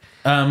speak?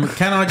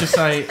 Can I just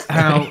say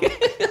how...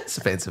 It's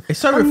offensive. It's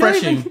so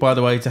refreshing, by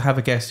the way, to have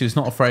a guest who's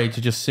not afraid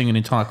to just sing an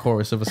entire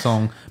chorus of a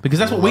song, because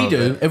that's what we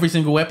do every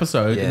single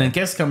episode. Yeah. And then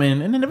guests come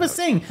in and they never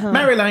sing.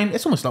 Marjolein,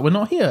 it's almost like we're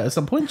not here. At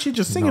some point, she's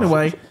just singing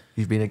away.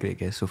 You've been a great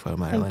guest so far,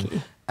 Marjolein.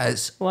 you.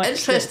 It's Watch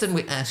interesting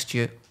we asked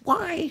you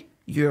why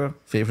your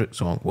favourite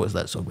song was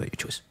that song that you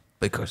chose.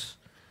 Because,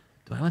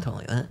 do I want to talk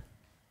like that?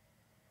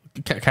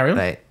 Carry on.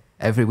 Right.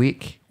 Every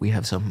week, we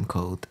have something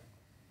called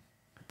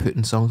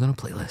putting songs on a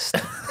playlist.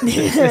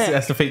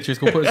 That's the feature. It's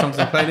called Put Songs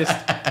on a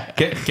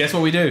Playlist. Guess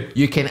what we do?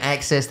 You can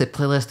access the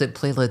playlist at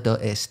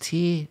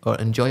playlist.st or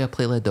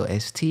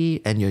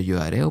enjoyaplaylist.st in your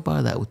URL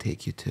bar. That will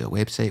take you to a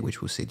website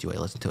which will say, do you want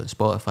to listen to it on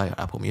Spotify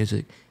or Apple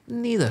Music?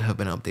 Neither have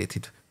been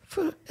updated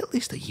for at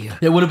least a year.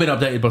 It would have been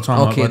updated by the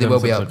time. Okay, they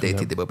will be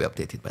updated. They will be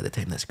updated by the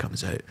time this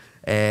comes out.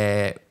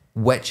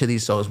 Which of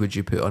these songs would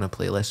you put on a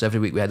playlist? So every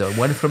week we had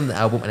one from the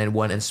album and then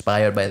one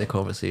inspired by the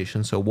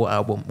conversation. So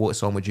what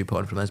song would you put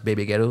on from this?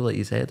 Baby Girl, like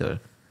you said, or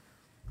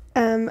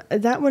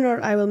That one,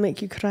 or I Will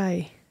Make You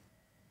Cry,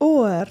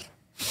 or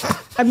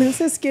I've been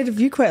so scared of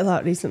you quite a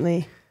lot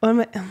recently. Or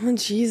my, oh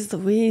jeez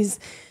Louise,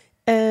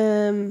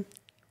 I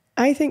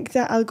think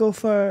that I'll go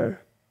for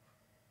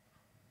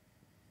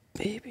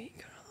Baby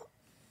Girl.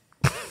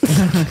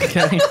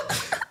 Okay.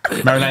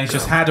 Marjolein's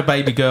just had a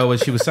baby girl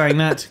as she was saying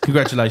that.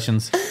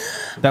 Congratulations.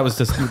 That was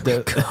just I'm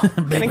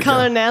gonna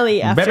call her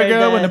Nelly after baby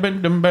girl the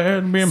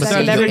and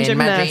secondary in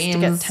my gymnast to get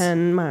dreams.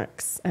 10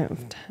 marks out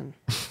of 10.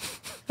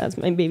 That's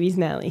my baby's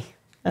Nelly.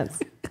 That's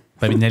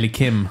baby Nelly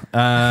Kim.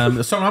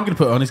 The song I'm going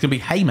to put on is going to be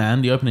Hey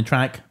Man, the opening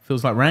track.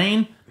 Feels Like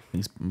Rain.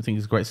 I think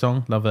it's a great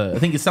song. Love it. I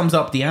think it sums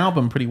up the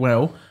album pretty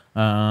well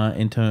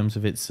in terms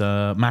of its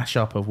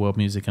mashup of world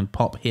music and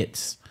pop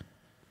hits.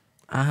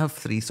 I have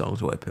 3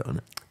 songs what I put on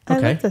it. I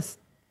Okay. like this.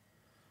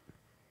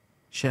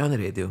 Shit on the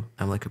radio,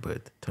 I'm like a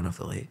bird, turn off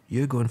the light.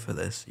 You're going for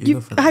this. You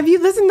go for that. Have you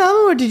listened to them,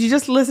 or did you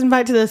just listen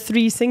back to the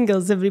 3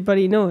 singles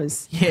everybody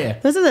knows? Yeah.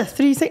 Those are the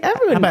 3 singles.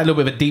 Everyone. How about a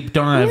little bit of a deep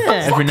dive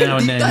every now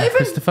and deep then, diving?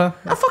 Christopher?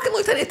 I fucking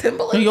looked at it,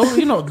 Timbaland. No,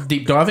 you're not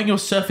deep diving, you're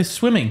surface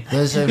swimming.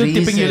 There's a You're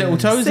dipping your little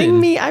reason. toes Sing in.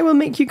 me, I Will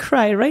Make You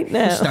Cry right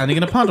now. Standing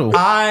in a puddle.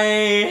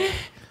 I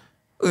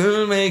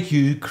will make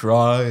you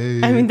cry.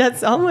 I mean,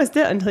 that's almost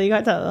it until you got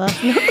to that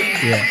last note.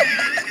 Yeah.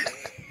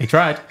 He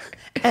tried.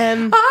 I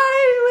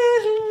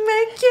will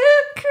make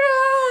you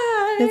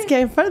cry. It's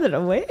getting further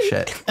away.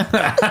 Shit. Did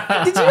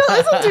you not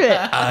listen to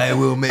it? I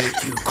will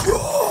make you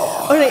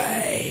cry. All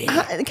right.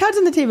 Cards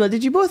on the table.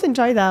 Did you both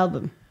enjoy the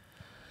album?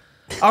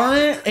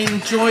 I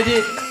enjoyed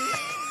it.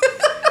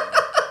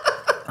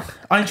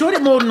 I enjoyed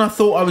it more than I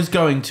thought I was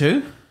going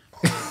to.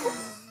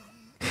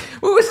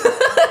 What was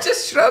that? I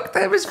just shrugged.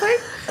 That was fine.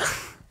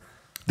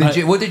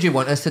 What did you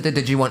want us to do?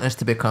 Did you want us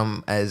to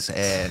become as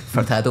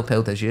Furtado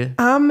pilled as you?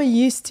 I'm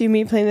used to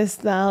me playing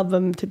the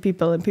album to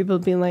people and people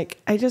being like,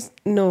 I just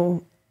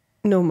know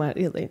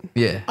Marjolein.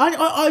 Yeah.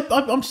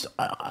 I'm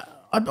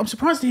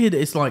surprised to hear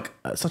that it's like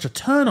such a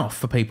turn off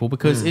for people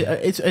because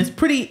it's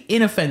pretty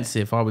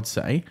inoffensive, I would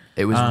say.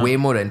 It was way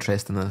more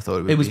interesting than I thought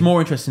it would be. It was more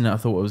interesting than I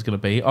thought it was going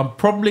to be. I'm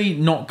probably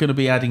not going to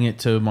be adding it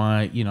to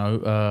my,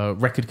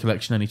 record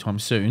collection anytime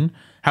soon.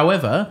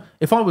 However,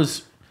 if I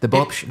was we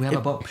have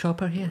a bop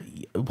shopper here.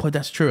 well,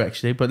 that's true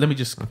actually. But let me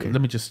just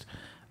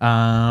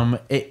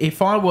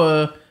if I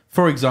were,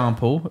 for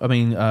example, I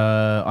mean,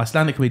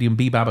 Icelandic comedian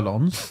B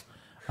Babylons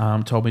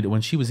told me that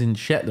when she was in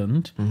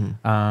Shetland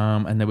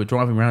and they were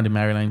driving around in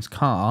Marjolein's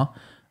car,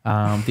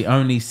 the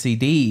only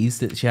CDs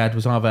that she had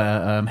was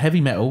either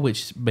heavy metal,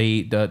 which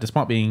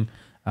despite being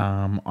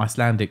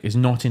Icelandic, is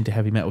not into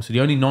heavy metal. So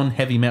the only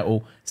non-heavy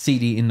metal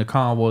CD in the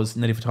car was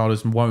Nelly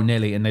Furtado's Whoa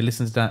Nelly, and they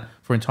listened to that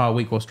for an entire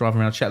week whilst driving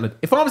around Shetland.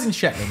 If I was in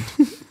Shetland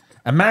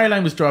and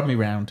Marjolein was driving me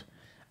around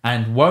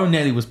and Whoa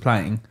Nelly was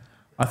playing,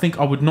 I think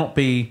I would not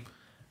be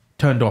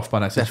turned off by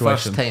that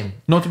situation. The first time.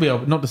 Not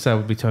to say I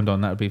would be turned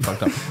on, that would be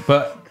fucked up.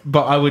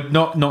 But I would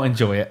not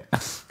enjoy it.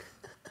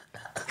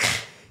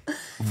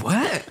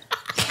 What?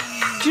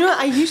 Do you know what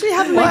I usually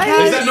have in my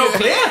car? Is that not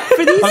clear?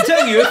 I'm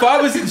telling you, if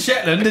I was in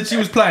Shetland and she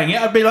was playing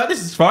it, I'd be like,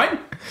 this is fine.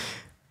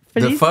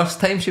 The first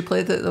time she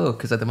played it though,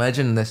 because I'd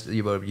imagine this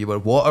you were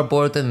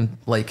waterboarding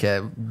like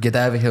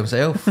Gaddafi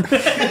himself.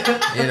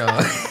 You know,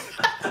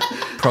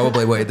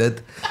 probably what he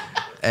did,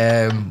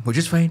 which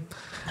is fine.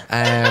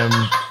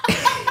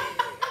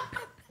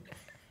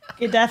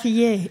 Gaddafi,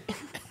 yeah.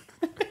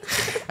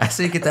 I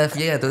say Gaddafi,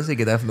 yeah. I don't say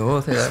Gaddafi, no.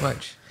 I'll tell you that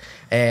much.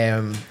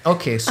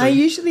 Okay, so I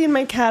usually in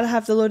my car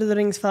have the Lord of the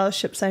Rings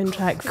Fellowship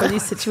soundtrack for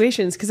these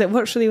situations because it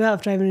works really well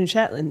if driving in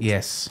Shetland.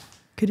 Yes.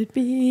 Could it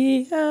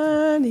be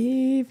an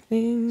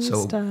evening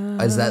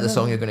star? Is that the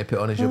song you're going to put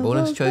on as your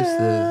bonus choice?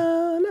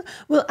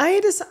 Well, I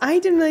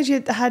didn't realise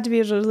it had to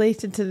be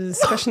related to the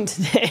discussion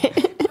today.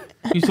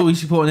 You thought we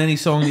should put on any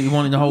song that you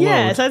want in the whole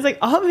Yeah, world? so I was like,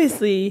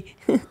 obviously,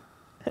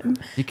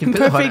 You can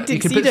put Perfect you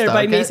can put Exceeder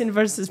by Stargate. Mason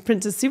versus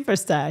Princess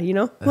Superstar, you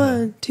know?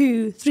 1,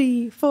 2,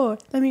 3, 4.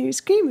 Let me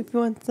scream if you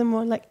want some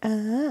more. Like,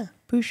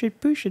 push it,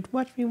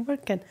 watch me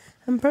working.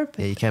 I'm perfect.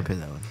 Yeah, you can't put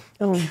that one.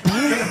 Oh, You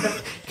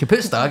can put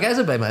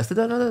Stargazer by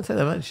Mastodon. I don't tell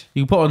you that much.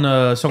 You can put on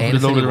a song for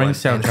the Lord of the Rings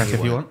soundtrack Anything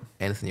if you want.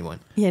 Anything you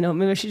want. yeah, no,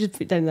 maybe I should just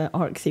put down the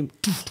orc theme.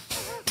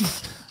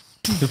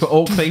 You put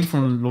Orc theme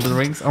from Lord of the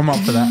Rings. I'm up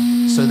for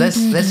that. So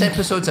this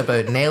episode's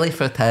about Nelly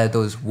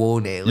Furtado's Whoa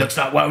Nelly. Looks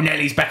like Whoa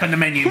Nelly's back on the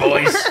menu,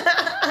 boys.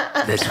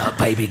 This hot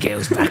baby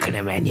girl's back on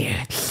the menu.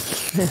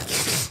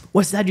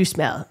 What's that you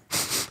smell?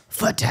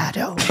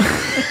 Furtado.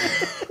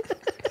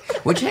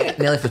 What do you think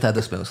Nelly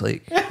Furtado smells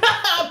like?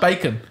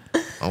 Bacon.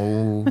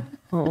 Oh.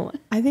 Oh,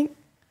 I think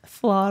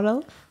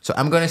floral. So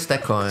I'm going to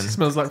stick on...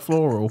 Smells like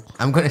floral.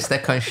 I'm going to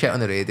stick on Shit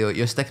on the Radio.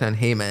 You're sticking on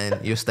Hey Man.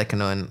 You're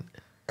sticking on...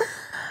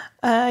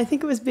 I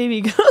think it was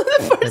Baby Girl,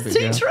 the first Baby two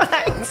Girl.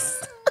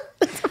 tracks.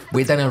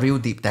 We done a real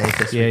deep dive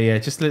this week. Yeah.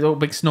 Just a little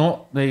big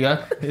snort. There you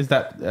go. Is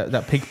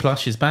that pig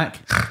plush is back?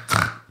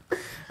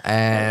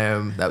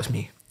 That was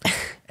me.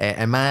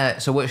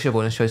 So what's your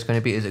bonus choice going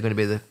to be? Is it going to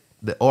be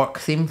the orc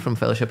theme from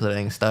Fellowship of the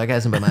Ring,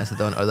 Stargasm by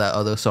Mastodon, or that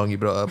other song you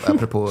brought up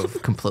apropos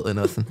of completely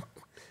nothing?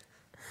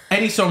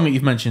 Any song that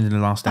you've mentioned in the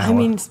last hour. I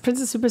mean,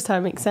 Princess Superstar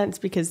makes sense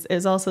because it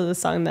was also the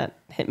song that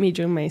hit me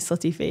during my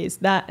slutty phase.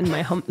 That and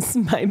my humps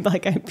by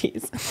Black Eyed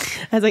Peas.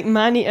 I was like,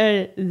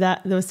 Maneater,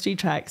 those 3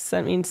 tracks.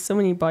 That means so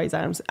many boys'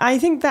 arms. I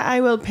think that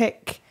I will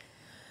pick...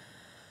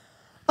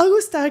 I'll go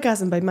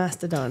Stargasm by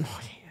Mastodon.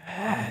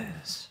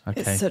 Yes.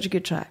 Okay. It's such a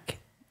good track.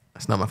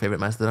 It's not my favourite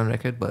Mastodon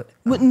record, but...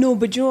 Well, no,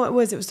 but do you know what it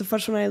was? It was the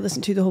first one I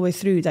listened to the whole way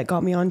through that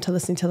got me on to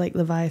listening to like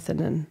Leviathan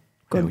and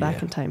going Hell back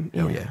yeah. in time.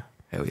 Hell yeah.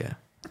 Hell yeah.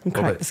 And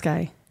Crack the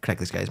Sky. Crack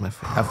the Sky is my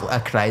I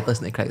cried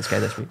listening to Crack the Sky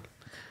this week.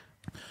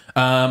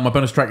 My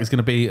bonus track is going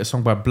to be a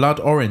song by Blood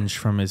Orange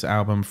from his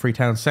album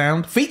Freetown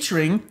Sound,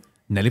 featuring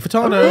Nelly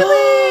Furtado.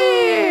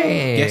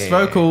 Really? Guest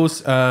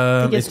vocals.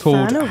 It's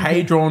called fan over here.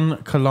 Hadron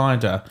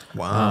Collider.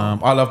 Wow.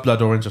 I love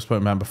Blood Orange. I've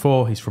spoken about him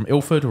before. He's from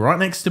Ilford, right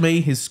next to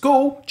me. His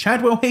school,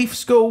 Chadwell Heath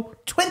School,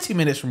 20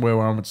 minutes from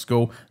where I went to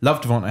school.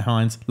 Love Devontae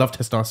Hines. Love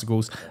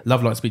Testicles.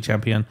 Love Lightspeed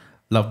Champion.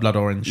 Love Blood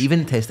Orange.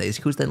 Even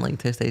Testicles didn't like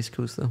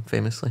Testicles though,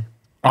 famously.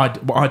 I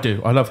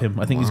do. I love him.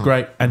 I think he's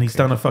great. And he's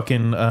done a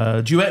fucking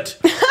duet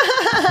with...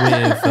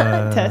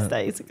 Test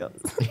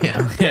icicles.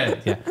 Yeah.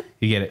 yeah.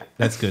 You get it.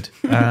 That's good.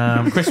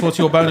 Chris, what's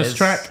your bonus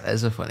track?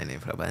 It's a funny name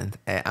for a band.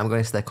 I'm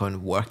going to stick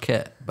on Work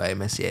It by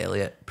Missy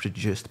Elliott,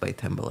 produced by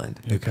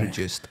Timbaland, who Okay.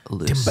 produced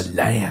Loose.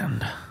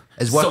 Timbaland.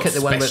 Is Work So It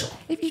the one special.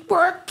 with... If you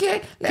work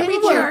it, let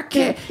me jerk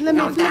it. Let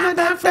me Don't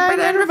down, flip it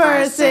and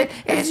reverse it.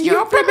 It's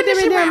your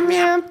primitive yum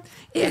yum.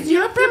 It's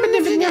your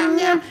primitive yum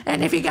yum.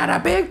 And if you got a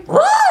big... Woo!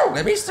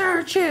 Let me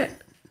search it.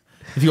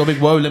 If you got a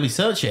big whoa, let me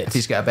search it. If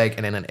he's got a big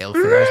and then an L for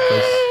his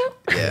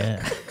place.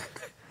 Yeah.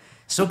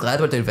 So glad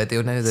we're doing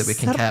video now that we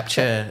can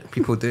capture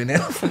people doing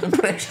elephant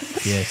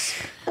impressions.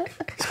 Yes.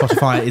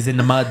 Spotify is in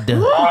the mud.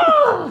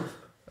 Oh,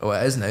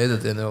 it is now. They're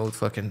doing the old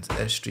fucking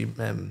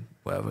stream,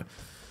 whatever.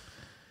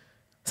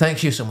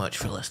 Thank you so much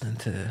for listening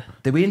to...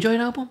 Did we enjoy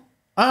an album?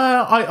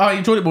 I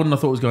enjoyed it more than I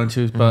thought it was going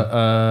to,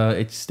 but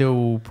it's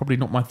still probably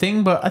not my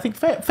thing. But I think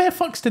fair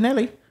fucks to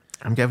Nelly.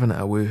 I'm giving it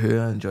a woohoo.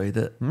 I enjoyed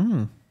it.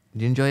 Did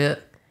you enjoy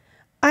it?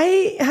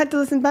 I had to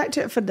listen back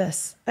to it for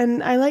this,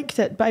 and I liked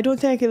it, but I don't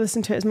think I could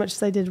listen to it as much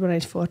as I did when I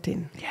was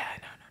 14. Yeah,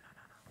 no.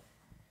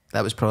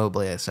 That was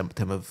probably a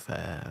symptom of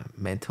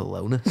mental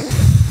illness.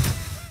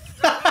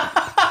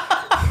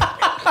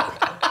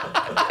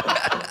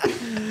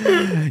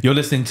 You're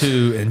listening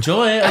to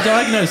Enjoy a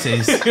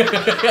Diagnosis.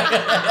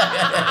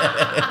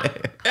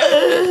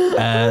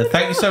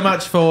 Thank you so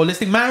much for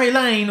listening.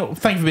 Marjolein,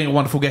 thank you for being a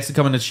wonderful guest and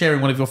coming and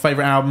sharing one of your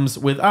favourite albums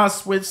with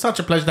us. It's such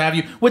a pleasure to have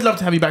you. We'd love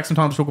to have you back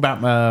sometime to talk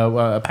about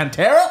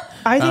Pantera.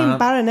 I think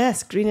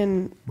Baroness, green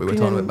and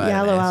talking about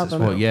yellow Baroness as album.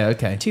 well. Well, yeah,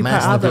 okay. Two-part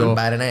Mastodon, album.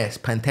 Baroness,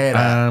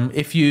 Pantera.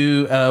 If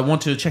you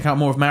want to check out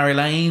more of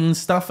Marjolein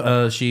stuff,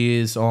 she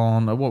is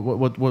on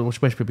where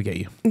should people get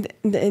you?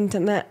 The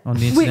internet. On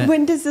the Wait, internet.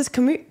 when does this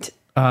commute?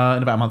 In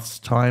about a month's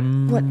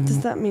time. What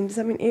does that mean? Does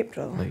that mean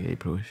April? Like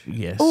April-ish.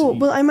 Yes. Oh,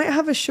 well, I might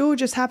have a show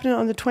just happening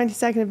on the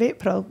 22nd of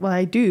April. Well,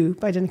 I do,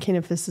 but I don't know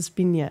if this has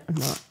been yet or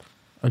not.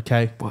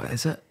 Okay. What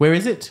is it? Where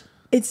is it?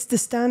 It's the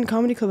Stand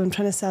Comedy Club. I'm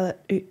trying to sell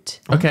it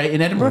out. Okay,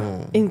 in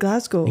Edinburgh. In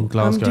Glasgow. In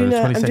Glasgow, I'm the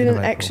doing 22nd an of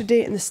April. extra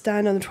date in the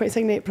Stand on the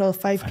 22nd of April,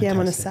 5 p.m.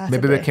 on a Fantastic. Saturday.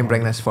 Maybe we can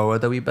bring this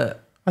forward a wee bit.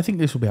 I think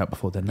this will be out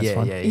before then. That's Yeah,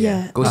 fine. yeah,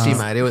 Yeah. yeah. Go see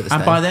Mario at the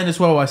And stand. by then as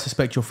well, I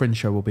suspect your Fringe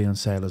show will be on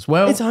sale as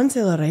well. It's on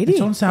sale already.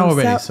 It's on sale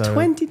already, so-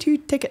 22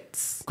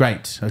 tickets.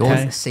 Great. Okay.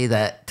 Don't say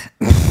that.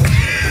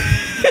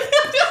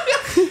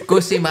 Go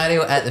see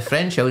Mario at the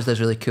Fringe shows.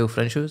 There's really cool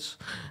Fringe shows.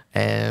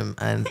 And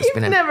it's You've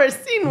been never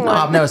seen one. No,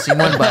 I've never seen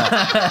one, but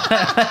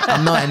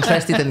I'm not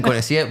interested in going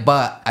to see it.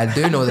 But I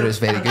do know that it's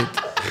very good.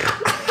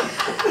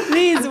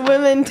 These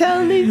women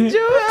telling these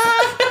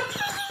jokes.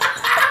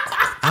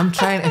 I'm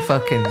trying to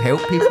fucking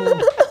help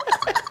people.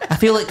 I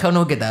feel like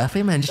Colonel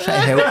Gaddafi, man. Just try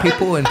to help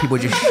people and people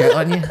just shit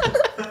on you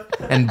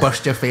and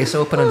burst your face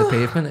open on the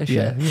pavement and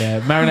shit. Yeah.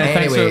 Marilyn,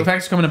 Anyway.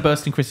 thanks for coming and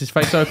bursting Chris's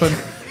face open.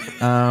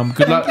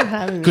 Good luck. you for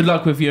having me. Good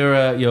luck with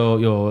your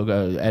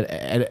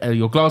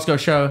Glasgow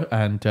show,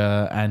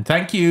 and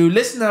thank you,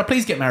 listener.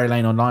 Please get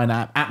Marjolein online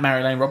at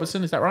Marjolein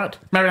Robertson. Is that right?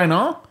 Marjolein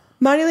R.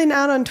 Marjolein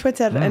R on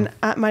Twitter and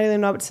at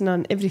Marjolein Robertson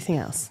on everything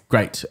else.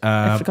 Great.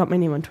 I forgot my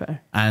name on Twitter.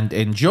 And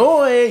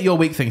enjoy your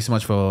week. Thank you so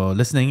much for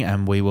listening,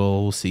 and we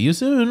will see you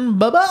soon.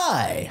 Bye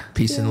bye.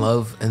 Peace and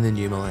love in the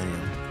new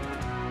millennium.